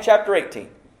 14 and chapter 18.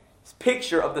 It's a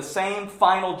picture of the same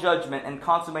final judgment and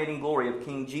consummating glory of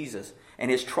King Jesus and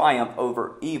his triumph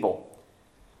over evil.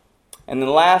 And then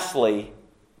lastly,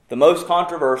 the most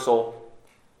controversial,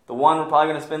 the one we're probably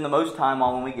going to spend the most time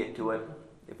on when we get to it,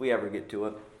 if we ever get to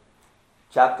it,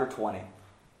 chapter 20,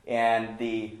 and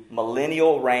the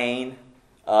millennial reign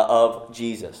of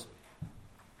Jesus.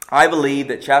 I believe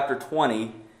that chapter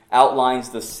 20 outlines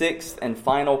the 6th and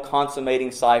final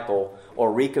consummating cycle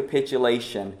or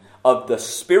recapitulation of the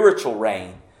spiritual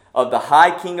reign of the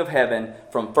High King of Heaven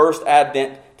from first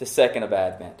advent to second of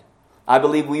advent. I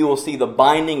believe we will see the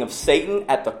binding of Satan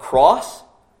at the cross.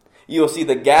 You will see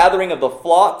the gathering of the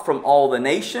flock from all the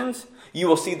nations. You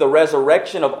will see the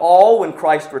resurrection of all when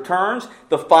Christ returns,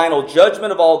 the final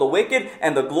judgment of all the wicked,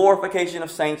 and the glorification of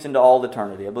saints into all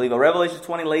eternity. I believe Revelation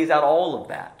 20 lays out all of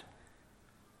that.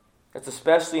 That's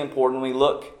especially important when we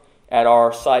look at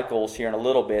our cycles here in a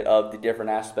little bit of the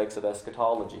different aspects of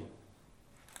eschatology.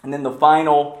 And then the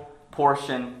final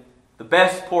portion, the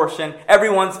best portion,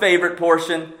 everyone's favorite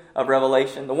portion of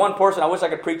Revelation, the one portion I wish I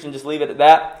could preach and just leave it at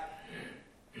that,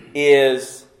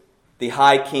 is the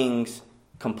High King's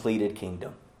completed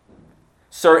kingdom.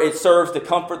 Sir, it serves to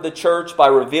comfort the church by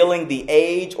revealing the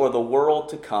age or the world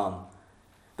to come.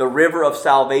 The river of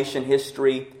salvation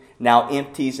history now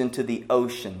empties into the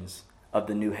oceans of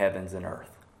the new heavens and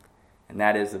earth. And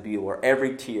that is the view where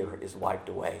every tear is wiped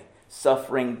away.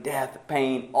 Suffering, death,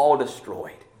 pain, all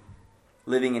destroyed.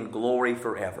 Living in glory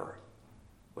forever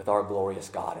with our glorious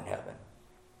God in heaven.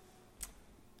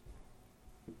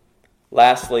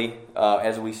 Lastly,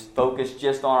 as we focus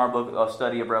just on our book of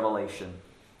study of Revelation,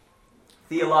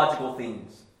 theological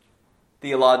themes.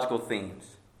 Theological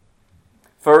themes.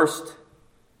 First,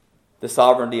 the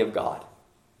sovereignty of God.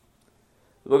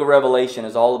 The book of Revelation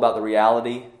is all about the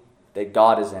reality that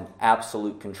God is in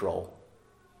absolute control.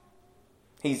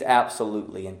 He's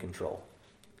absolutely in control.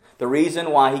 The reason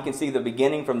why he can see the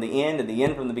beginning from the end and the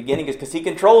end from the beginning is because he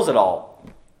controls it all.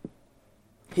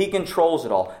 He controls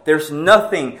it all. There's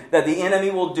nothing that the enemy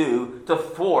will do to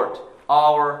thwart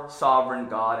our sovereign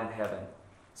God in heaven.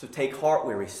 So take heart,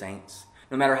 weary saints.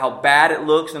 No matter how bad it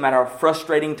looks, no matter how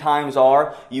frustrating times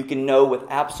are, you can know with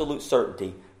absolute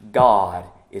certainty God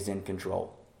is in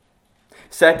control.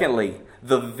 Secondly,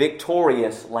 the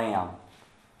victorious Lamb.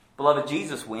 Beloved,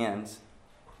 Jesus wins.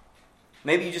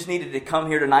 Maybe you just needed to come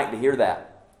here tonight to hear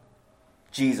that.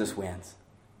 Jesus wins.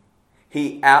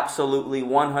 He absolutely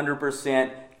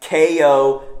 100%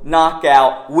 KO,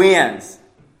 knockout, wins.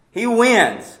 He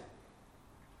wins.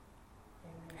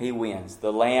 He wins.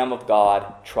 The Lamb of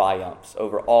God triumphs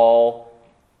over all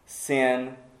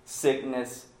sin,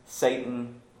 sickness,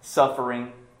 Satan,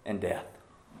 suffering, and death.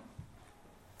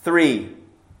 3,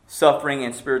 suffering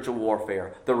and spiritual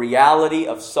warfare. The reality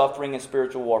of suffering and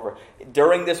spiritual warfare.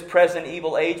 During this present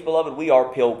evil age, beloved, we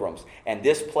are pilgrims, and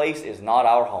this place is not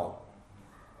our home.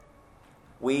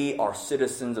 We are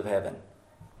citizens of heaven.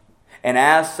 And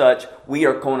as such, we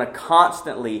are going to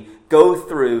constantly go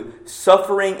through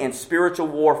suffering and spiritual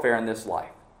warfare in this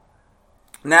life.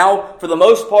 Now, for the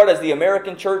most part, as the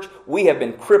American church, we have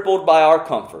been crippled by our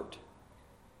comfort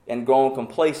and grown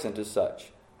complacent as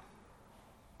such.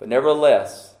 But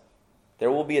nevertheless, there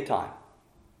will be a time,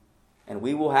 and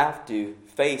we will have to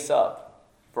face up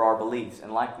for our beliefs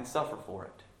and likely suffer for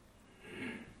it.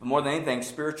 But more than anything,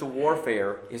 spiritual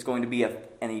warfare is going to be a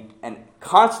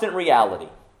constant reality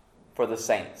for the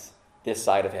saints this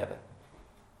side of heaven.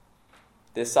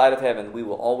 This side of heaven, we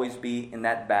will always be in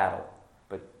that battle.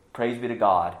 But praise be to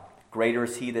God, greater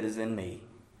is He that is in me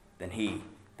than he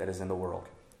that is in the world.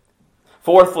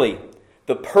 Fourthly,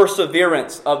 the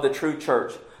perseverance of the true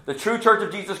church. The true church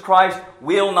of Jesus Christ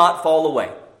will not fall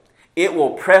away. It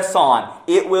will press on.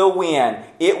 It will win.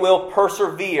 It will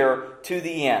persevere to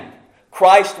the end.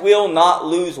 Christ will not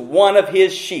lose one of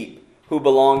His sheep who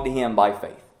belong to Him by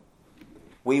faith.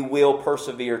 We will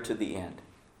persevere to the end.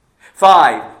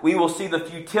 5, we will see the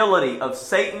futility of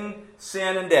Satan,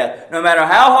 sin, and death. No matter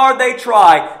how hard they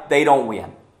try, they don't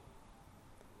win.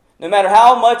 No matter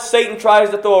how much Satan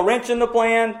tries to throw a wrench in the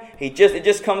plan, it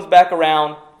just comes back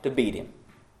around to beat him.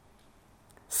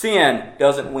 Sin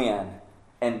doesn't win,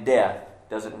 and death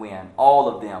doesn't win. All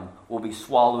of them will be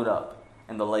swallowed up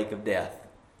in the lake of death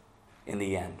in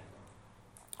the end.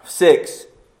 6,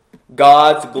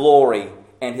 God's glory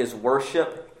and His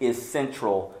worship is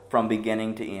central from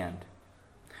beginning to end.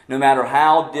 No matter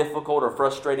how difficult or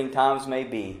frustrating times may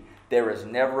be, there is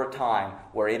never a time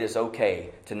where it is okay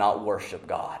to not worship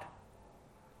God.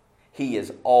 He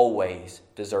is always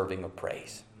deserving of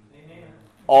praise. Amen.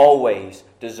 Always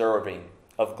deserving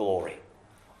of glory.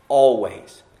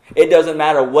 Always. It doesn't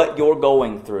matter what you're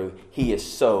going through. He is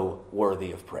so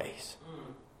worthy of praise.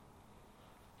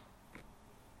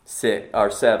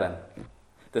 7.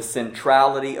 The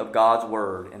centrality of God's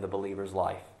Word in the believer's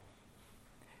life.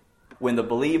 When the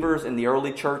believers in the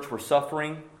early church were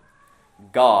suffering,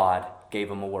 God gave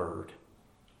them a Word.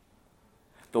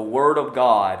 The Word of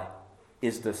God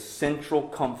is the central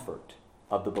comfort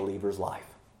of the believer's life.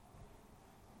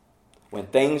 When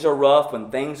things are rough,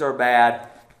 when things are bad,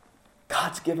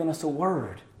 God's given us a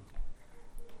Word.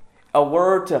 A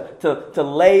Word to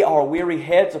lay our weary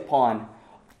heads upon.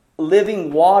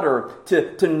 Living water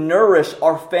to nourish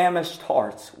our famished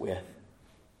hearts with.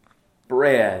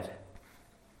 Bread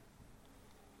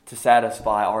to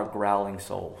satisfy our growling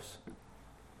souls.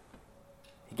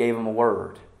 He gave them a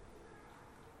Word.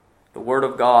 The Word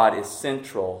of God is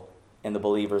central in the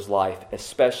believer's life,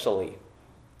 especially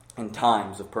in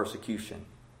times of persecution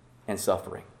and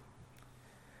suffering.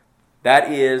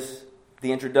 That is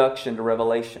the introduction to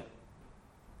Revelation.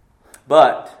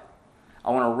 But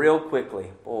I want to real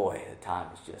quickly, boy, the time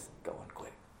is just going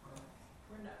quick.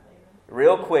 We're not leaving.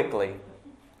 Real quickly,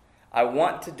 I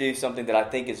want to do something that I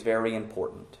think is very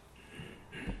important.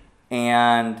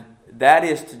 And that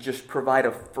is to just provide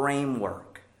a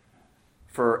framework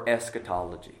for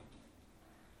eschatology.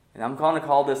 And I'm going to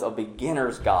call this a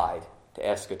beginner's guide to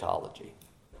eschatology.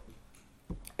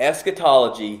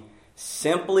 Eschatology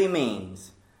simply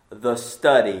means the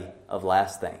study of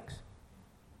last things.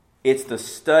 It's the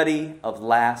study of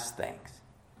last things.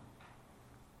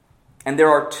 And there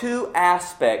are 2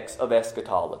 aspects of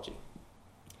eschatology.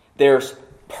 There's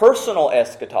personal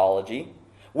eschatology,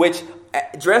 which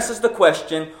addresses the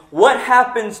question, what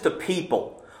happens to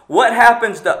people? What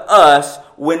happens to us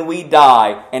when we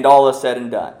die and all is said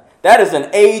and done? That is an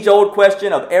age-old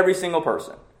question of every single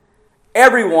person.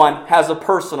 Everyone has a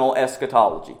personal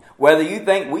eschatology. Whether you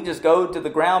think we just go to the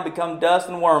ground, become dust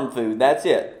and worm food, that's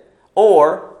it.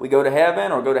 Or we go to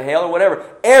heaven or go to hell or whatever.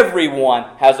 Everyone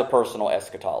has a personal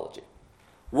eschatology.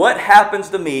 What happens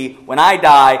to me when I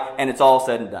die and it's all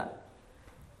said and done?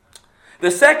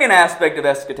 The second aspect of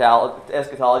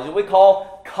eschatology we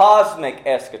call cosmic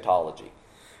eschatology.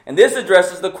 And this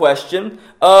addresses the question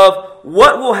of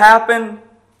what will happen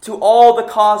to all the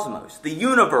cosmos, the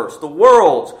universe, the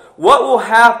worlds. What will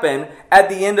happen at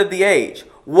the end of the age?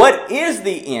 What is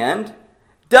the end?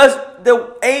 Does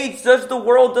the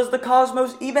world, does the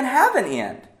cosmos even have an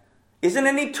end? Is it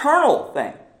an eternal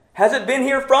thing? Has it been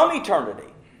here from eternity?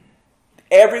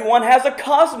 Everyone has a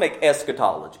cosmic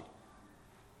eschatology.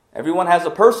 Everyone has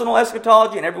a personal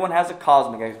eschatology and everyone has a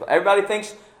cosmic eschatology. Everybody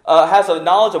has a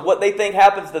knowledge of what they think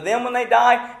happens to them when they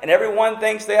die, and everyone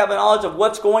thinks they have a knowledge of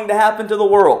what's going to happen to the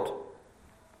world.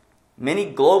 Many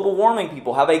global warming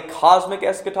people have a cosmic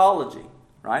eschatology,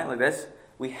 right? Like this,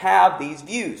 we have these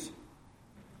views.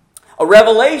 A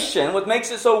revelation, what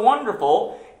makes it so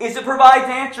wonderful, is it provides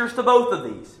answers to both of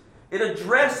these. It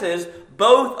addresses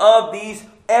both of these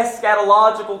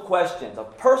eschatological questions. A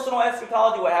personal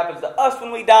eschatology, what happens to us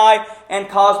when we die, and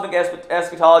cosmic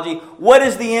eschatology, what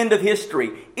is the end of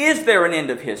history? Is there an end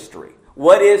of history?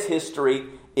 What is history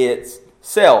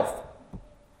itself?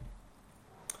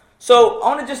 So I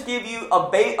want to just give you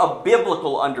a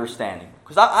biblical understanding,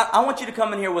 because I want you to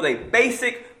come in here with a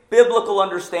basic biblical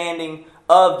understanding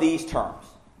of these terms.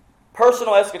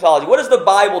 Personal eschatology. What does the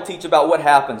Bible teach about what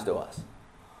happens to us?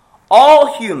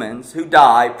 All humans who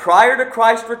die prior to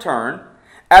Christ's return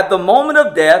At the moment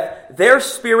of death, their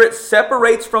spirit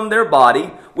separates from their body,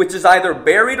 which is either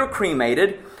buried or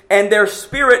cremated, and their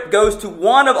spirit goes to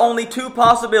one of only two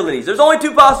possibilities. There's only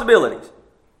two possibilities.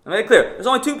 Let me make it clear. There's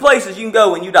only two places you can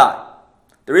go when you die.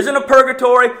 There isn't a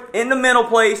purgatory in the middle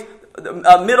place,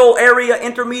 a middle area,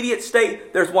 intermediate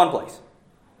state. There's one place.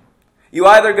 You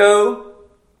either go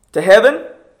to heaven,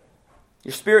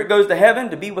 your spirit goes to heaven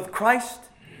to be with Christ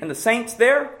and the saints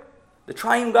there, the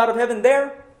triune God of heaven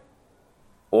there,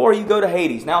 or you go to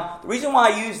Hades. Now, the reason why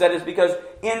I use that is because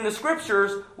in the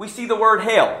Scriptures, we see the word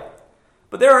hell.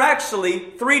 But there are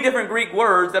actually three different Greek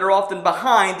words that are often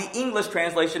behind the English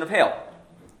translation of hell.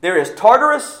 There is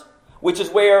Tartarus, which is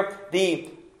where the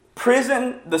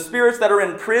spirits that are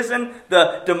in prison,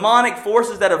 the demonic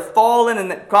forces that have fallen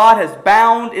and that God has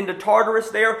bound into Tartarus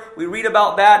there. We read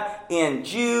about that in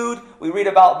Jude. We read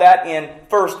about that in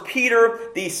 1 Peter.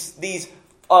 These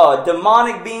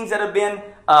demonic beings that have been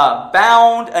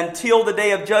bound until the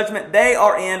day of judgment, they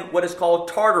are in what is called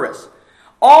Tartarus.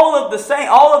 All of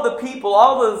the people,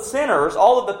 all of the sinners,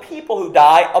 all of the people who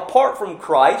die apart from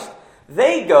Christ,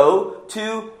 they go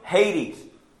to Hades.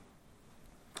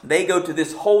 They go to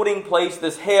this holding place,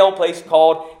 this hell place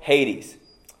called Hades.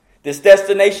 This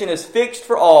destination is fixed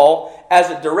for all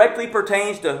as it directly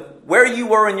pertains to where you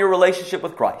were in your relationship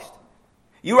with Christ.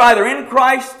 You're either in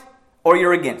Christ or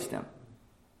you're against Him.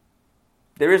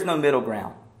 There is no middle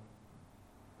ground.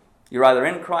 You're either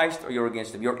in Christ or you're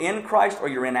against Him. You're in Christ or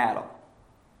you're in Adam.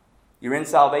 You're in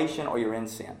salvation or you're in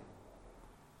sin.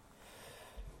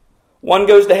 One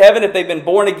goes to heaven if they've been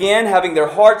born again, having their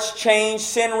hearts changed,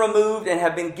 sin removed, and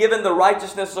have been given the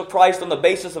righteousness of Christ on the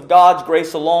basis of God's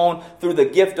grace alone, through the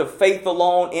gift of faith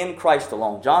alone, in Christ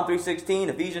alone. John 3:16,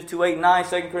 Ephesians 2:8-9,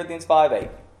 2 Corinthians 5:8.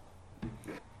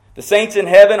 The saints in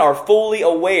heaven are fully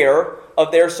aware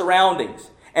of their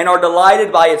surroundings and are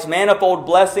delighted by its manifold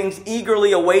blessings,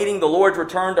 eagerly awaiting the Lord's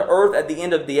return to earth at the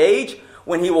end of the age,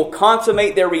 when He will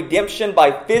consummate their redemption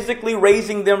by physically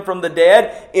raising them from the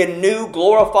dead in new,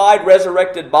 glorified,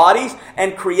 resurrected bodies,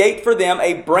 and create for them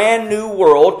a brand new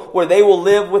world where they will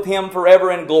live with Him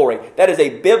forever in glory. That is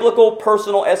a biblical,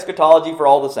 personal eschatology for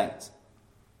all the saints.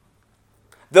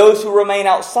 Those who remain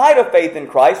outside of faith in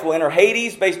Christ will enter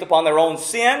Hades based upon their own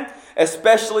sin,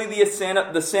 especially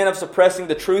the sin of suppressing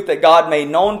the truth that God made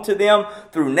known to them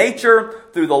through nature,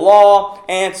 through the law,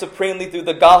 and supremely through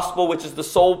the gospel, which is the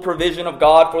sole provision of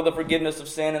God for the forgiveness of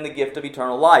sin and the gift of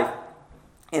eternal life.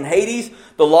 In Hades,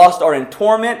 the lost are in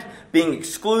torment, being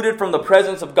excluded from the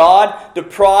presence of God,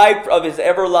 deprived of His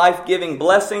ever life-giving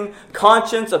blessing,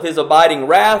 conscious of His abiding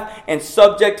wrath, and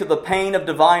subject to the pain of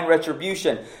divine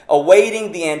retribution,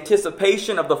 awaiting the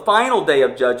anticipation of the final day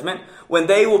of judgment, when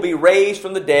they will be raised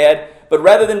from the dead, but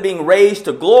rather than being raised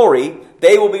to glory,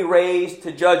 they will be raised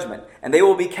to judgment, and they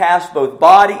will be cast both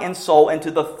body and soul into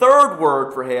the third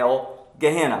word for hell,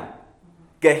 Gehenna.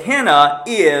 Gehenna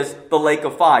is the lake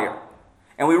of fire.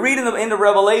 And we read in the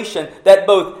Revelation that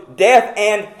both death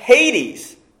and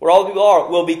Hades, where all the people are,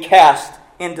 will be cast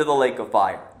into the lake of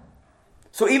fire.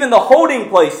 So even the holding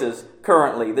places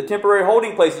currently, the temporary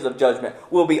holding places of judgment,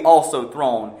 will be also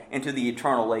thrown into the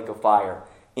eternal lake of fire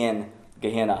in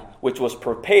Gehenna, which was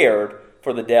prepared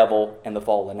for the devil and the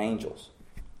fallen angels.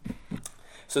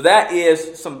 So that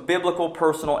is some biblical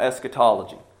personal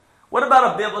eschatology. What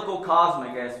about a biblical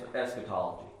cosmic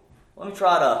eschatology? Let me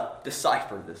try to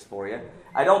decipher this for you.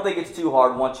 I don't think it's too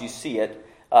hard once you see it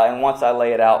and once I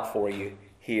lay it out for you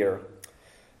here.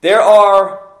 There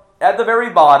are, at the very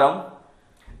bottom,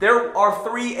 there are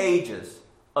three ages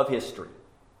of history.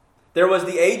 There was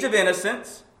the age of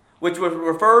innocence, which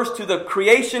refers to the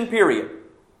creation period.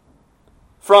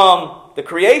 From the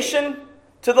creation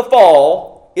to the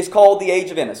fall is called the age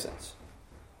of innocence.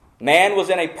 Man was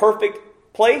in a perfect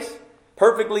place,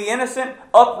 perfectly innocent,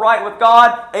 upright with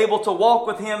God, able to walk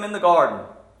with Him in the garden.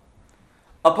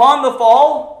 Upon the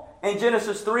fall, in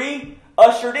Genesis 3,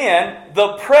 ushered in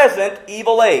the present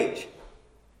evil age.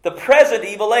 The present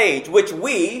evil age, which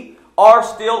we are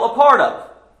still a part of.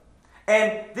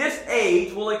 And this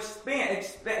age will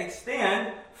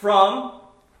extend from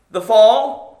the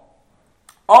fall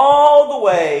all the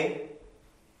way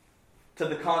to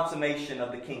the consummation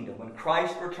of the kingdom. When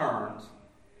Christ returns,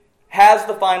 has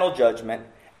the final judgment,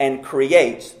 and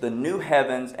creates the new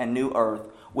heavens and new earth,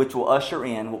 which will usher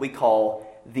in what we call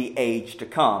the age to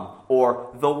come, or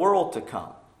the world to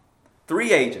come.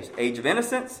 Three ages: age of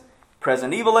innocence,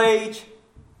 present evil age,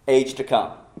 age to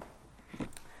come.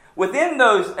 Within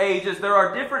those ages, there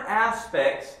are different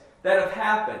aspects that have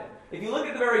happened. If you look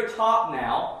at the very top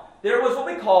now, there was what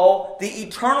we call the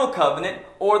eternal covenant,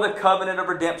 or the covenant of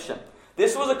redemption.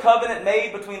 This was a covenant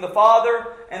made between the Father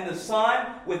and the Son,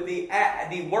 with the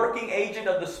working agent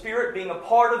of the Spirit being a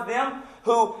part of them,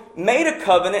 who made a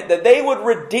covenant that they would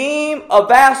redeem a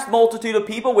vast multitude of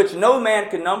people, which no man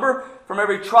can number, from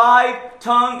every tribe,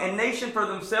 tongue, and nation for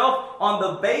themselves, on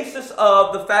the basis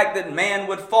of the fact that man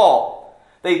would fall.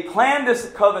 They planned this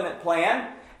covenant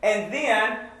plan, and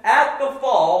then at the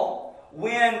fall,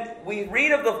 when we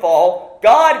read of the fall,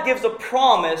 God gives a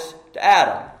promise to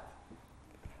Adam.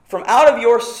 From out of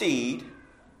your seed,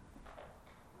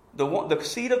 the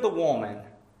seed of the woman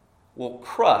will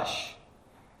crush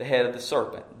the head of the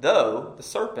serpent, though the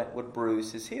serpent would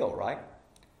bruise his heel, right?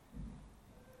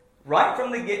 Right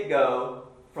from the get-go,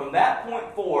 from that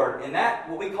point forward, in that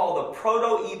what we call the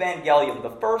proto-evangelium, the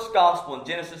first gospel in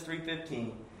Genesis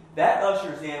 3:15, that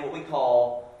ushers in what we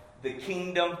call the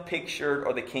kingdom pictured,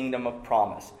 or the kingdom of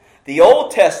promise. The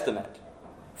Old Testament,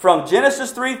 from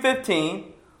Genesis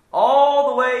 3:15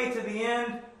 all the way to the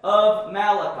end of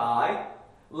Malachi,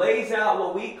 lays out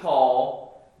what we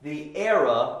call the era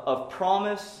of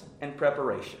promise and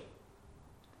preparation.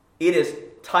 It is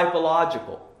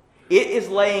typological. It is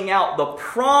laying out the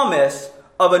promise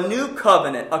of a new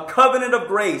covenant, a covenant of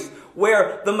grace,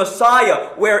 where the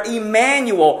Messiah, where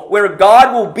Emmanuel, where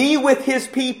God will be with His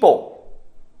people.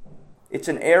 It's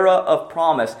an era of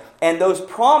promise. And those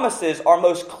promises are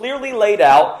most clearly laid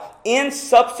out in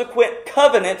subsequent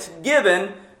covenants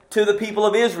given to the people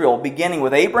of Israel, beginning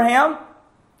with Abraham,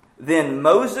 then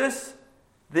Moses,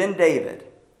 then David.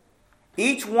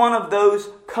 Each one of those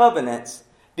covenants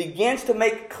begins to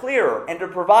make clearer and to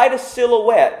provide a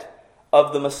silhouette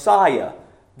of the Messiah,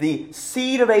 the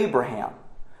seed of Abraham,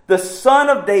 the son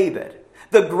of David,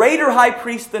 the greater high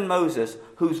priest than Moses,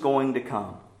 who's going to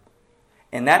come.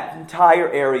 And that entire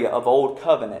area of Old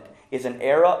Covenant is an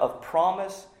era of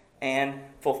promise and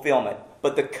fulfillment.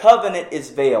 But the covenant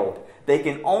is veiled. They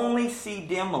can only see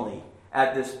dimly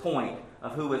at this point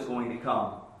of who is going to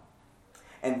come.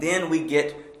 And then we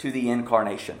get to the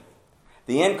incarnation.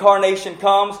 The incarnation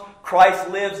comes. Christ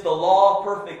lives the law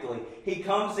perfectly. He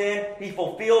comes in. He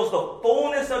fulfills the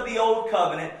fullness of the Old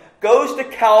Covenant, goes to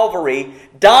Calvary,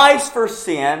 dies for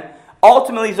sin,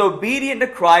 ultimately is obedient to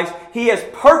Christ. He has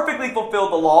perfectly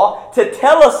fulfilled the law.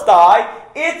 Tetelestai,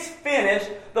 it's finished.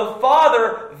 The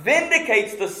Father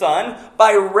vindicates the Son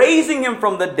by raising Him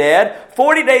from the dead.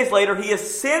 40 days later, He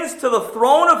ascends to the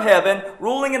throne of heaven,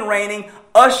 ruling and reigning,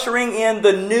 ushering in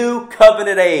the new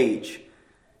covenant age,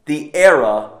 the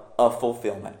era of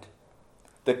fulfillment.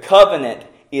 The covenant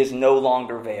is no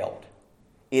longer veiled.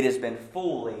 It has been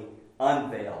fully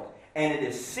unveiled. And it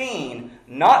is seen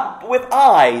not with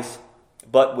eyes,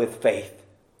 but with faith.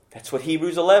 That's what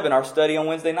Hebrews 11, our study on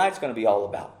Wednesday night, is going to be all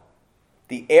about.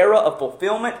 The era of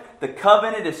fulfillment, the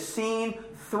covenant is seen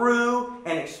through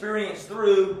and experienced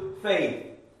through faith.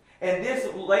 And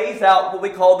this lays out what we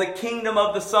call the kingdom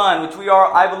of the Son, which we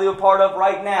are, I believe, a part of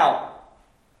right now.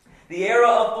 The era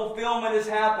of fulfillment is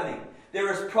happening.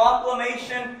 There is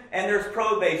proclamation and there's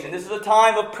probation. This is a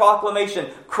time of proclamation.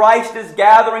 Christ is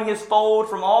gathering His fold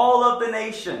from all of the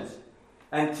nations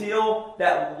until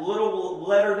that little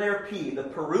letter there, P, the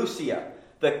parousia,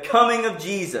 the coming of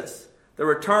Jesus, the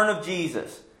return of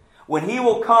Jesus. When He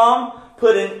will come,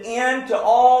 put an end to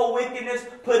all wickedness,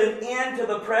 put an end to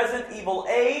the present evil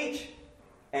age,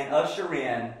 and usher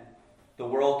in the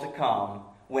world to come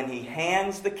when He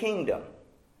hands the kingdom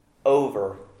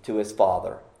over to His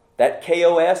Father. That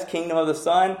KOS, Kingdom of the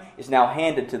Son, is now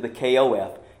handed to the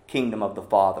KOF, Kingdom of the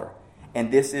Father. And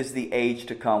this is the age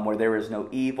to come where there is no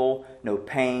evil, no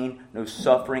pain, no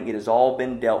suffering. It has all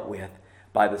been dealt with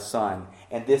by the Son.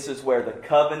 And this is where the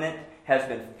covenant has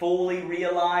been fully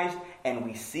realized, and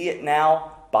we see it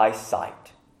now by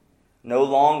sight. No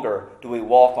longer do we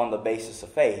walk on the basis of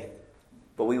faith,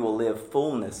 but we will live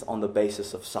fullness on the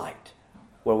basis of sight,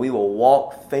 where we will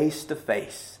walk face to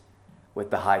face with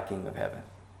the High King of Heaven.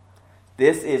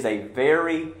 This is a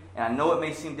very, and I know it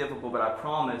may seem difficult, but I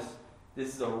promise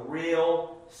this is a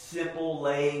real simple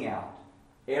laying out.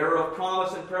 Era of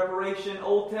promise and preparation,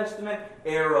 Old Testament.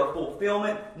 Era of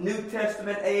fulfillment, New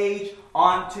Testament age,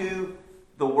 onto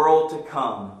the world to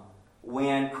come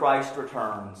when Christ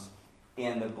returns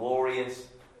in the glorious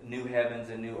new heavens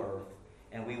and new earth.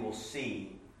 And we will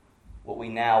see what we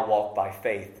now walk by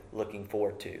faith looking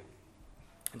forward to.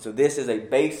 And so this is a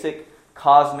basic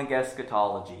cosmic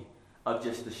eschatology of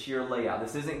just the sheer layout.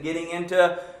 This isn't getting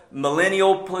into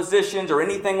millennial positions or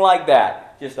anything like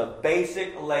that. Just a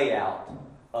basic layout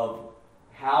of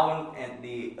how and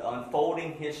the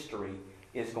unfolding history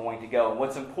is going to go. And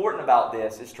what's important about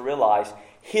this is to realize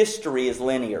history is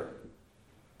linear.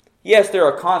 Yes, there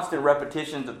are constant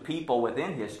repetitions of people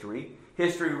within history.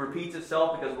 History repeats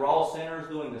itself because we're all sinners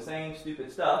doing the same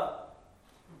stupid stuff.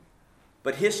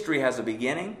 But history has a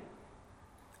beginning,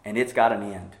 and it's got an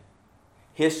end.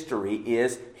 History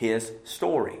is His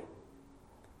story.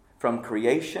 From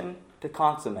creation to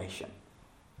consummation.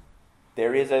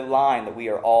 There is a line that we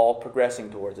are all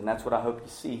progressing towards, and that's what I hope you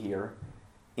see here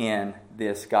in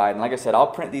this guide. And like I said, I'll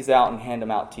print these out and hand them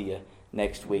out to you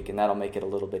next week, and that'll make it a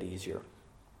little bit easier.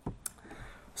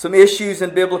 Some issues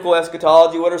in biblical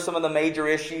eschatology. What are some of the major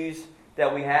issues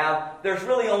that we have? There's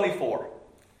really only 4.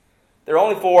 There are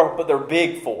only 4, but they're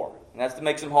big 4. And that's what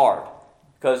makes them hard,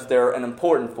 because they're an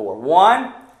important 4.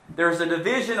 1, there's a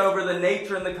division over the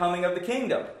nature and the coming of the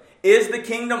kingdom. Is the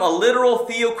kingdom a literal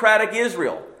theocratic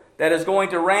Israel that is going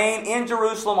to reign in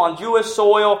Jerusalem on Jewish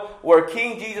soil, where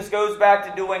King Jesus goes back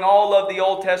to doing all of the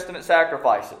Old Testament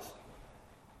sacrifices?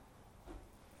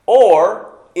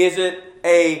 Or is it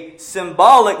a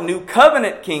symbolic new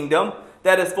covenant kingdom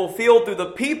that is fulfilled through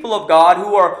the people of God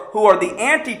who are the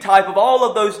antitype of all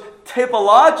of those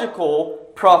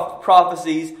typological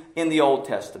prophecies in the Old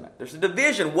Testament? There's a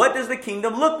division. What does the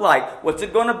kingdom look like? What's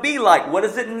it going to be like? What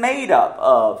is it made up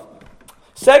of?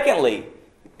 Secondly,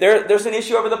 there's an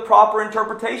issue over the proper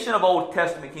interpretation of Old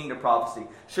Testament kingdom prophecy.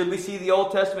 Should we see the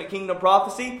Old Testament kingdom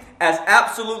prophecy as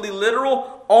absolutely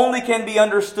literal, only can be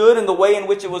understood in the way in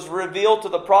which it was revealed to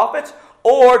the prophets?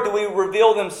 Or do we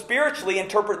reveal them spiritually,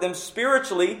 interpret them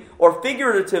spiritually or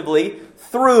figuratively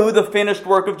through the finished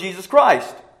work of Jesus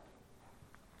Christ?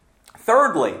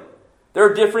 Thirdly, there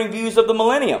are differing views of the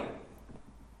millennium.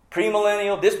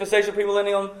 Premillennial, dispensational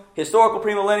premillennialism, historical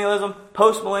premillennialism,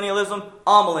 postmillennialism,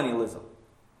 amillennialism.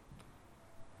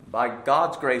 By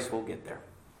God's grace, we'll get there.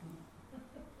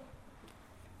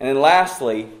 And then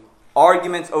lastly,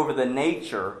 arguments over the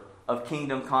nature of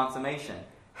kingdom consummation.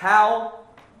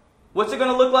 What's it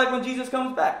going to look like when Jesus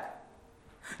comes back?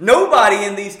 Nobody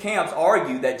in these camps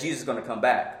argue that Jesus is going to come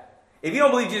back. If you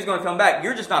don't believe Jesus is going to come back,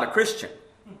 you're just not a Christian.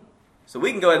 So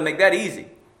we can go ahead and make that easy.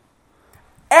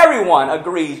 Everyone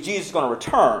agrees Jesus is going to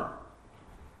return.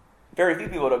 Very few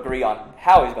people would agree on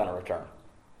how He's going to return,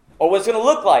 or what it's going to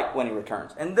look like when He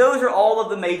returns. And those are all of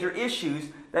the major issues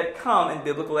that come in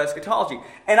biblical eschatology.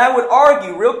 And I would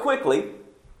argue real quickly,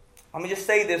 let me just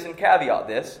say this and caveat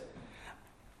this.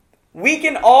 We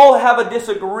can all have a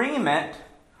disagreement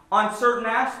on certain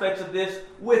aspects of this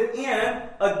within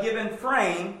a given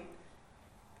frame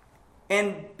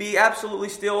and be absolutely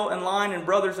still in line and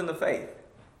brothers in the faith.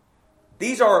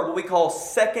 These are what we call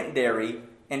secondary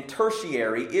and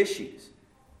tertiary issues.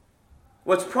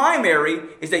 What's primary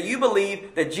is that you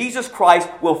believe that Jesus Christ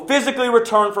will physically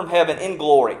return from heaven in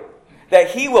glory.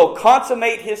 That He will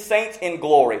consummate His saints in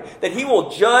glory. That He will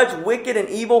judge wicked and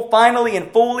evil finally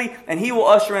and fully. And He will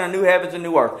usher in a new heavens and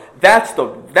new earth. That's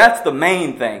the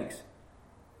main things.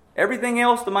 Everything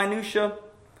else, the minutiae,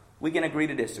 we can agree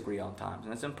to disagree on times.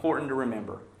 And it's important to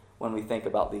remember when we think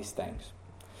about these things.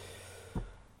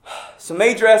 Some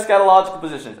major eschatological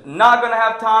positions. Not going to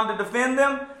have time to defend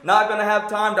them. Not going to have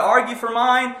time to argue for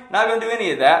mine. Not going to do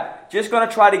any of that. Just going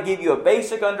to try to give you a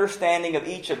basic understanding of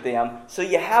each of them so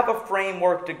you have a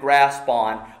framework to grasp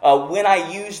on when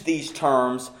I use these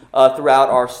terms throughout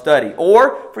our study.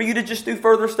 Or for you to just do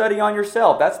further study on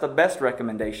yourself. That's the best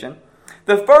recommendation.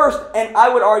 The first, and I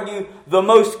would argue the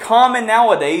most common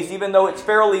nowadays, even though it's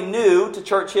fairly new to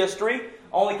church history,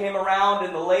 only came around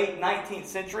in the late 19th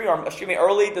century,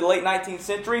 early to the late 19th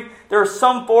century. There are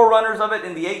some forerunners of it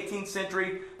in the 18th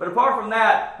century. But apart from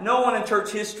that, no one in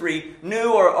church history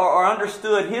knew or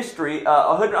understood history,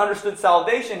 understood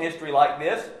salvation history like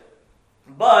this.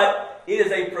 But it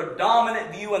is a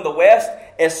predominant view in the West,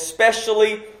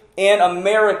 especially in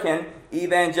American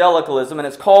evangelicalism, and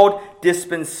it's called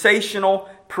dispensational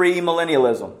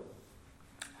premillennialism.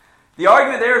 The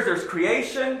argument there is there's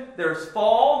creation, there's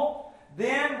fall,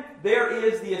 then there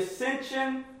is the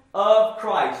ascension of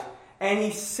Christ. And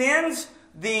He sends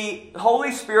the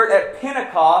Holy Spirit at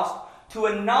Pentecost to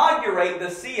inaugurate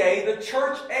the CA, the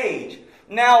church age.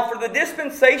 Now, for the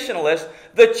dispensationalists,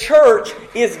 the church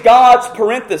is God's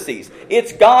parentheses.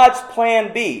 It's God's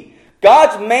plan B.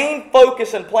 God's main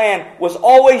focus and plan was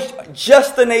always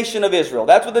just the nation of Israel.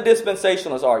 That's what the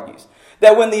dispensationalist argues.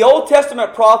 That when the Old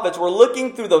Testament prophets were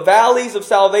looking through the valleys of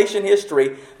salvation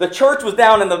history, the church was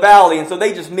down in the valley, and so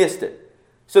they just missed it.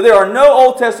 So there are no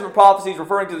Old Testament prophecies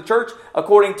referring to the church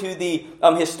according to the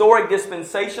historic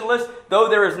dispensationalists, though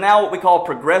there is now what we call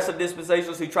progressive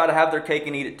dispensationalists who try to have their cake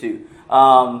and eat it too.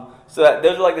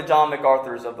 Those are like the John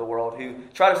MacArthurs of the world who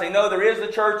try to say, no, there is the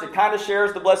church. It kind of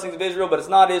shares the blessings of Israel, but it's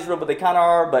not Israel, but they kind of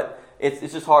are, but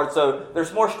it's just hard. So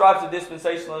there's more stripes of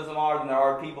dispensationalism than there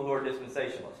are people who are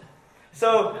dispensationalists.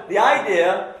 So the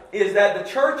idea is that the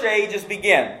church ages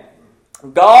begin.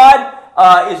 God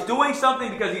is doing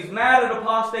something because he's mad at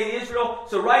apostate Israel.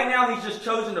 So right now he's just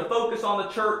chosen to focus on the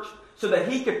church so that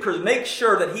he could make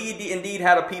sure that he indeed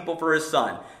had a people for his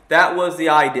son. That was the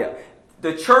idea.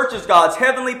 The church is God's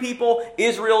heavenly people.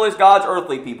 Israel is God's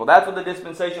earthly people. That's what the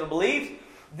dispensational believes.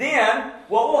 Then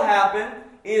what will happen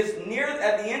is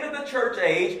at the end of the church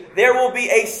age, there will be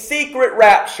a secret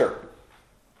rapture.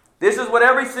 This is what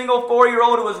every single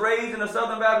 4-year-old who was raised in a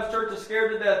Southern Baptist church is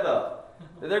scared to death of.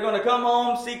 That they're going to come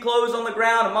home, see clothes on the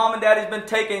ground, and mom and daddy's been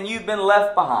taken and you've been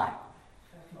left behind.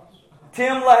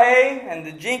 Tim LaHaye and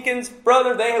the Jenkins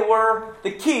brothers, they were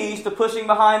the keys to pushing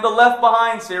behind the Left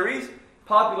Behind series,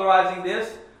 popularizing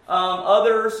this.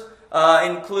 Others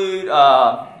include,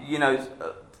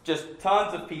 just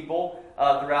tons of people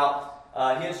throughout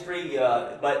history,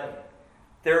 but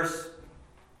there's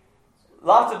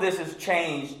lots of this has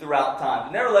changed throughout time.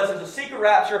 But nevertheless, there's a secret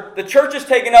rapture. The church is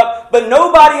taken up, but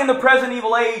nobody in the present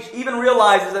evil age even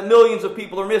realizes that millions of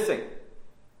people are missing.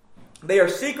 They are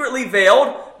secretly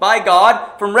veiled by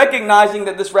God from recognizing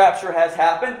that this rapture has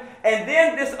happened. And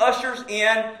then this ushers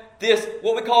in this,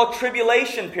 what we call,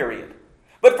 tribulation period.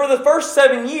 But for the first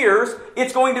 7 years,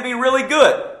 it's going to be really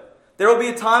good. There will be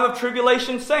a time of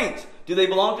tribulation saints. Do they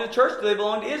belong to the church? Do they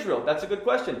belong to Israel? That's a good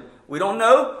question. We don't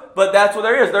know, but that's what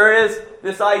there is. There is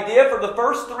this idea for the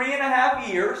first 3.5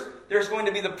 years, there's going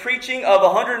to be the preaching of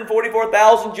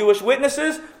 144,000 Jewish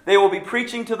witnesses. They will be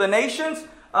preaching to the nations.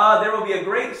 There will be a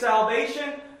great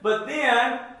salvation, but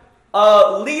then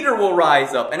a leader will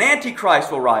rise up. An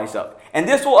antichrist will rise up. And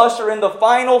this will usher in the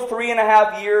final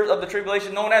 3.5 years of the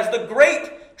tribulation known as the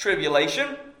Great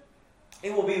Tribulation.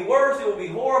 It will be worse. It will be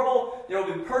horrible. There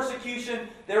will be persecution.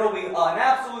 There will be an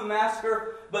absolute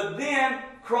massacre. But then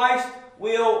Christ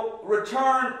will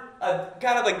return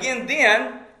kind of again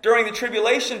then during the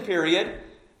tribulation period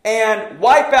and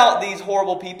wipe out these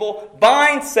horrible people,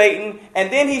 bind Satan,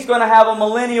 and then he's going to have a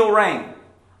millennial reign.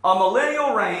 A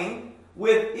millennial reign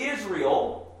with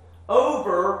Israel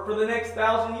over for the next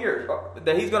 1,000 years.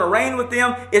 That he's going to reign with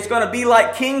them. It's going to be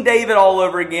like King David all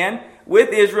over again with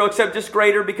Israel, except just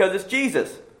greater because it's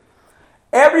Jesus.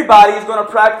 Everybody is going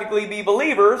to practically be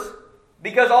believers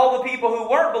because all the people who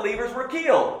weren't believers were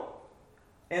killed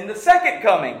in the second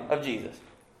coming of Jesus.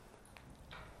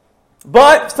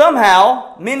 But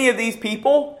somehow, many of these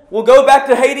people will go back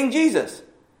to hating Jesus.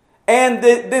 And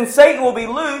then Satan will be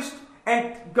loosed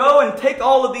and go and take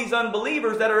all of these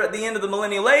unbelievers that are at the end of the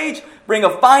millennial age, bring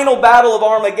a final battle of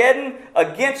Armageddon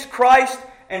against Christ,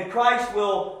 and Christ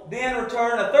will then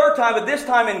return a third time, but this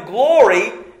time in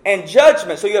glory and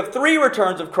judgment. So you have 3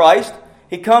 returns of Christ.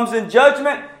 He comes in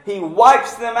judgment, he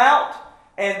wipes them out,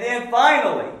 and then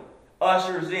finally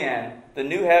ushers in the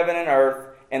new heaven and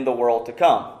earth and the world to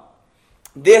come.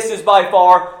 This is by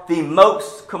far the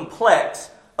most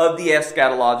complex of the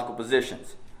eschatological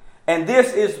positions. And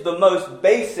this is the most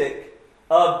basic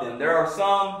of them. There are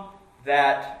some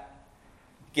that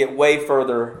get way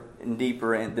further and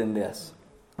deeper than this.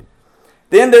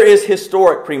 Then there is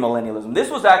historic premillennialism. This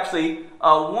was actually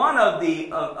one of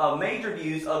the major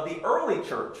views of the early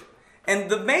church. And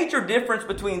the major difference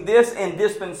between this and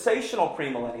dispensational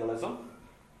premillennialism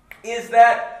is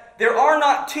that there are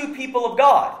not 2 people of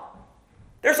God.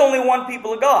 There's only one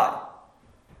people of God.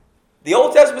 The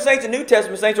Old Testament saints and New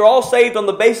Testament saints are all saved on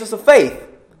the basis of faith.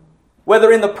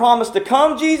 Whether in the promise to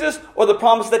come Jesus or the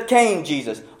promise that came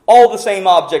Jesus. All the same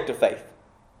object of faith.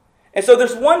 And so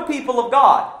there's one people of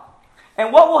God.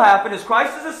 And what will happen is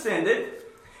Christ has ascended.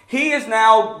 He is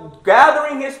now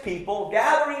gathering his people,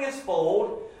 gathering his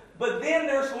fold. But then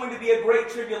there's going to be a great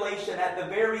tribulation at the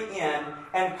very end.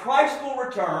 And Christ will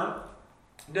return,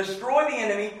 destroy the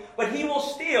enemy, but he will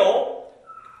still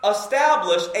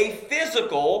establish a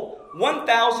physical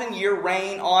 1,000-year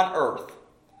reign on earth.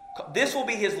 This will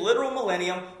be his literal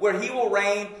millennium where he will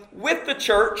reign with the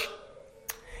church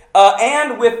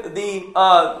and with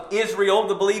the Israel,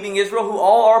 the believing Israel, who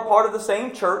all are part of the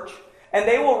same church. And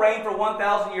they will reign for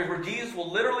 1,000 years where Jesus will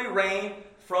literally reign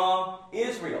from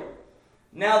Israel.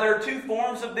 Now, there are 2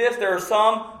 forms of this. There are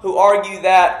some who argue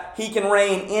that he can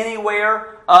reign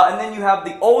anywhere. And then you have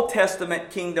the Old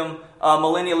Testament kingdom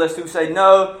millennialists who say,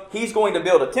 no, he's going to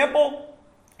build a temple.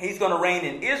 He's going to reign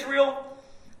in Israel.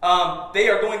 They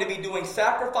are going to be doing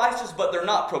sacrifices, but they're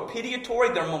not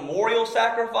propitiatory. They're memorial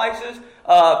sacrifices.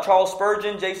 Charles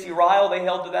Spurgeon, J.C. Ryle, they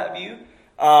held to that view.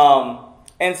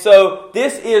 And so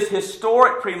this is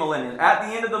historic premillennialism. At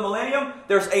the end of the millennium,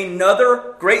 there's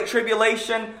another great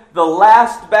tribulation, the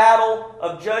last battle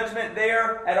of judgment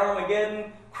there at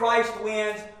Armageddon. Christ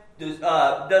wins, does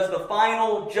the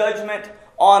final judgment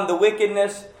on the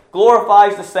wickedness,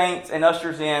 glorifies the saints, and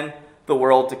ushers in the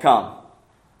world to come.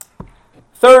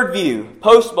 Third view,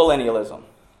 postmillennialism.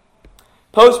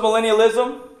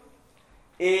 Postmillennialism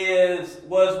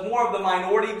was more of the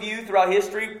minority view throughout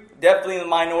history, definitely the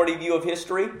minority view of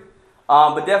history,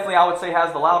 but definitely I would say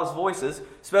has the loudest voices,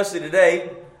 especially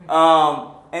today.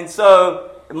 And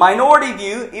so, minority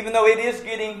view, even though it is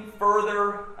getting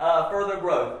further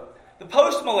growth. The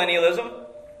postmillennialism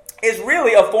is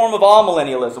really a form of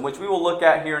amillennialism, which we will look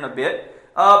at here in a bit.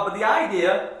 But the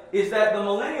idea is that the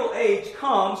millennial age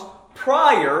comes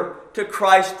prior to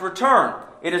Christ's return.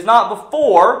 It is not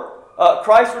before.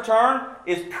 Christ's return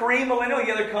is pre-millennial.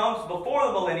 He either comes before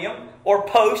the millennium or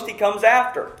post, he comes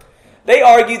after. They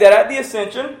argue that at the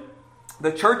ascension,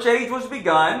 the church age was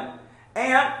begun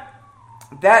and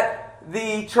that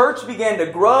the church began to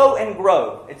grow and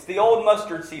grow. It's the old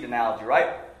mustard seed analogy,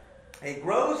 right? It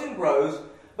grows and grows,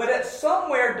 but at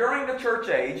somewhere during the church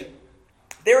age,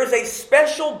 there is a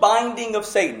special binding of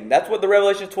Satan. That's what the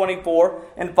Revelation 24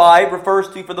 and 5 refers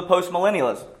to for the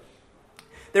postmillennialism.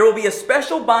 There will be a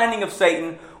special binding of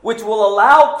Satan which will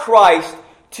allow Christ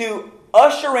to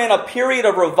usher in a period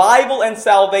of revival and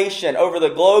salvation over the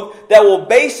globe that will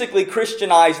basically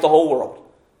Christianize the whole world.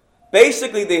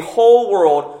 Basically, the whole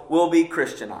world will be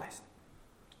Christianized.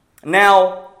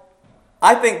 Now,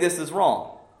 I think this is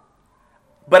wrong.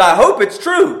 But I hope it's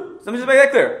true. Let me just make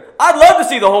that clear. I'd love to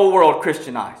see the whole world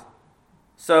Christianized.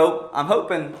 So, I hope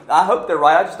they're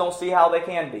right. I just don't see how they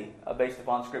can be based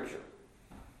upon Scripture.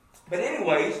 But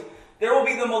anyways, there will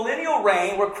be the millennial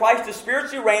reign where Christ is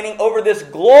spiritually reigning over this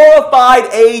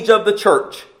glorified age of the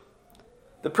church.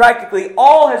 Practically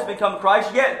all has become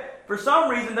Christ, yet for some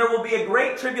reason there will be a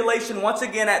great tribulation once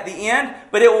again at the end,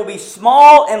 but it will be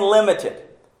small and limited.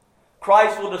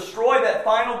 Christ will destroy that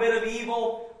final bit of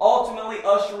evil, ultimately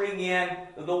ushering in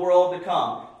the world to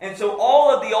come. And so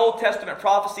all of the Old Testament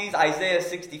prophecies, Isaiah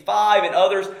 65 and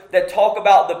others that talk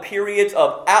about the periods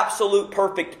of absolute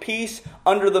perfect peace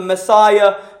under the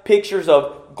Messiah, pictures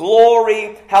of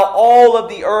glory, how all of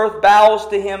the earth bows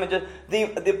to Him. And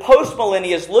the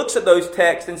postmillennialist looks at those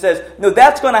texts and says, no,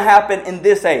 that's going to happen in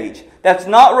this age. That's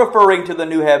not referring to the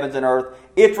new heavens and earth.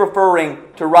 It's referring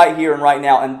to right here and right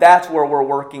now. And that's where we're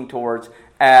working towards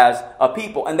as a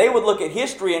people. And they would look at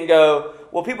history and go,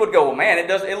 well, people would go, well, man,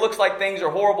 it looks like things are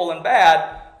horrible and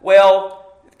bad.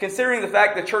 Well, considering the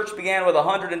fact the church began with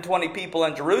 120 people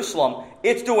in Jerusalem,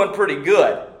 it's doing pretty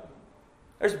good.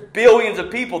 There's billions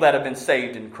of people that have been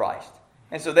saved in Christ.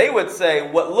 And so they would say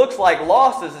what looks like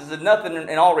losses is nothing,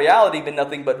 in all reality, been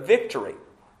nothing but victory.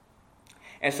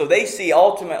 And so they see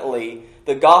ultimately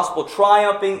the gospel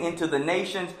triumphing into the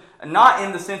nations, not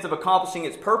in the sense of accomplishing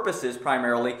its purposes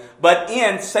primarily, but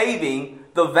in saving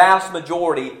the vast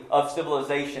majority of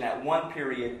civilization at one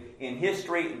period in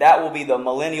history. That will be the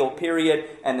millennial period,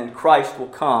 and then Christ will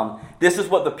come. This is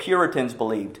what the Puritans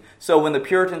believed. So when the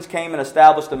Puritans came and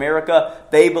established America,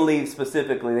 they believed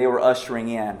specifically they were ushering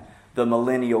in the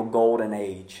millennial golden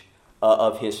age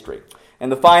of history.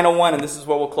 And the final one, and this is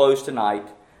where we'll close tonight,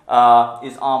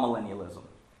 is amillennialism.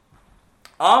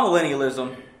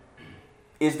 Amillennialism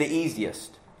is the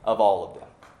easiest of all of them.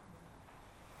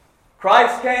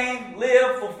 Christ came,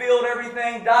 lived, fulfilled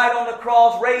everything, died on the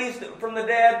cross, raised from the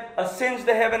dead, ascends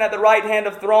to heaven at the right hand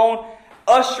of the throne,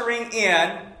 ushering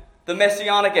in the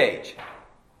Messianic age.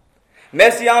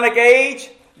 Messianic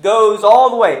age goes all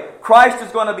the way. Christ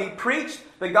is going to be preached.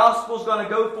 The gospel is going to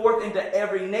go forth into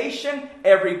every nation,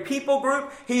 every people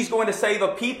group. He's going to save a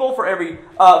people from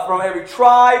every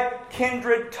tribe,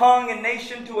 kindred, tongue, and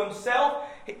nation to Himself.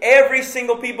 Every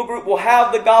single people group will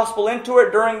have the gospel into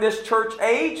it during this church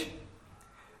age.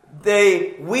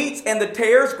 The wheats and the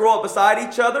tares grow up beside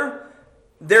each other.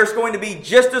 There's going to be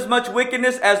just as much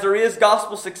wickedness as there is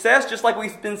gospel success, just like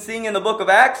we've been seeing in the book of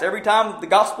Acts. Every time the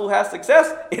gospel has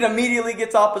success, it immediately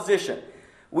gets opposition.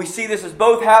 We see this as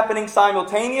both happening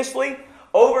simultaneously.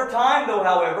 Over time, though,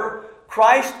 however,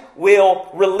 Christ will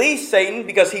release Satan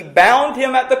because He bound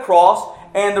him at the cross.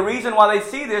 And the reason why they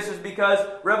see this is because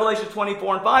Revelation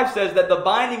 24 and 5 says that the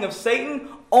binding of Satan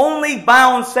only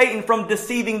bound Satan from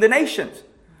deceiving the nations.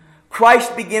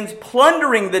 Christ begins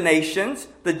plundering the nations,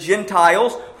 the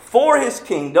Gentiles, for His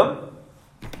kingdom.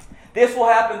 This will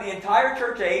happen the entire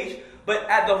church age, but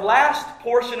at the last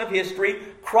portion of history,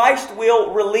 Christ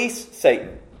will release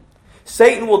Satan.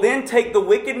 Satan will then take the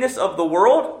wickedness of the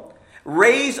world,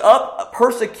 raise up a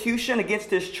persecution against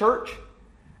His church,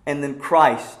 and then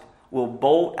Christ will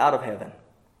bolt out of heaven.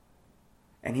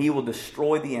 And He will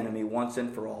destroy the enemy once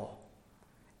and for all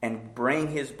and bring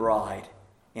His bride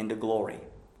into glory.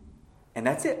 And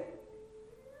that's it.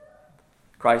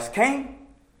 Christ came,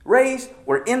 raised.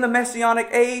 We're in the Messianic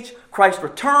age. Christ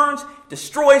returns,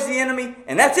 destroys the enemy,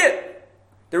 and that's it.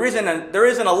 There isn't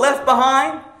a left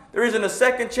behind. There isn't a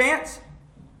second chance.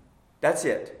 That's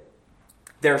it.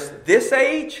 There's this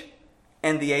age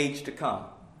and the age to come.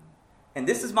 And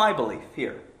this is my belief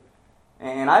here.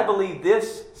 And I believe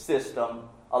this system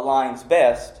aligns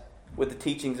best with the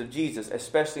teachings of Jesus,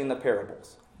 especially in the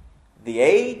parables. The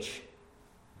age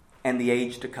and the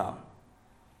age to come.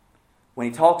 When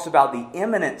he talks about the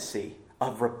imminency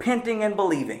of repenting and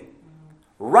believing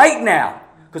right now.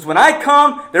 Because when I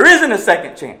come, there isn't a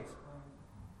second chance.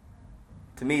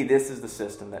 To me, this is the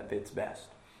system that fits best.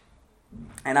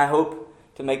 And I hope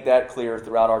to make that clear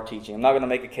throughout our teaching. I'm not going to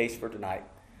make a case for tonight,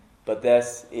 but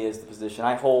this is the position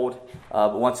I hold.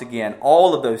 But once again,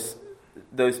 all of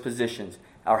those positions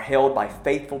are held by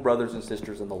faithful brothers and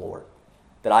sisters in the Lord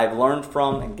that I've learned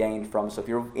from and gained from. So if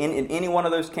you're in any one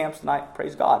of those camps tonight,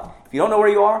 praise God. If you don't know where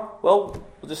you are, well,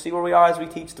 we'll just see where we are as we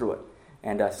teach through it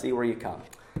and see where you come.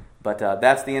 But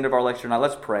that's the end of our lecture. Now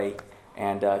let's pray.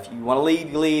 And if you want to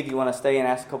leave, you leave. If you want to stay and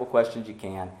ask a couple questions, you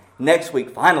can. Next week,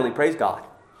 finally, praise God,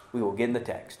 we will get in the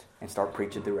text and start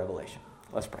preaching through Revelation.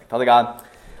 Let's pray. Father God,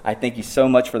 I thank you so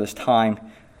much for this time.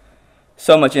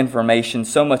 So much information,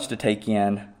 so much to take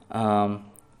in.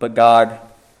 But God,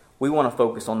 we want to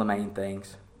focus on the main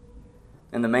things.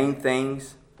 And the main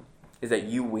things is that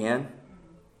you win,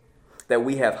 that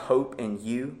we have hope in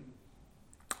you,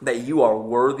 that you are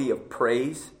worthy of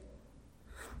praise,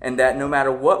 and that no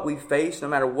matter what we face, no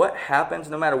matter what happens,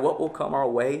 no matter what will come our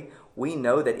way, we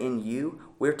know that in you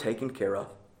we're taken care of.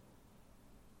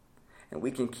 And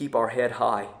we can keep our head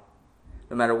high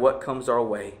no matter what comes our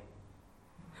way.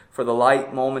 For the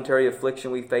light momentary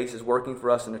affliction we face is working for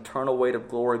us an eternal weight of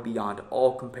glory beyond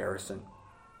all comparison.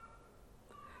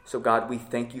 So God, we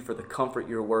thank you for the comfort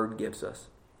your word gives us.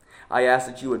 I ask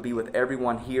that you would be with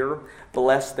everyone here.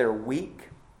 Bless their week.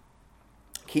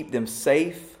 Keep them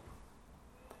safe.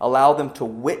 Allow them to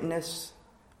witness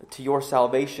to your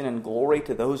salvation and glory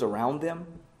to those around them.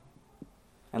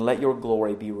 And let your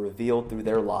glory be revealed through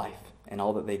their life and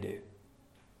all that they do.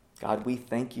 God, we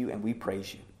thank you and we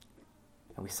praise you.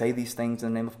 And we say these things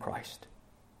in the name of Christ.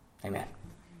 Amen.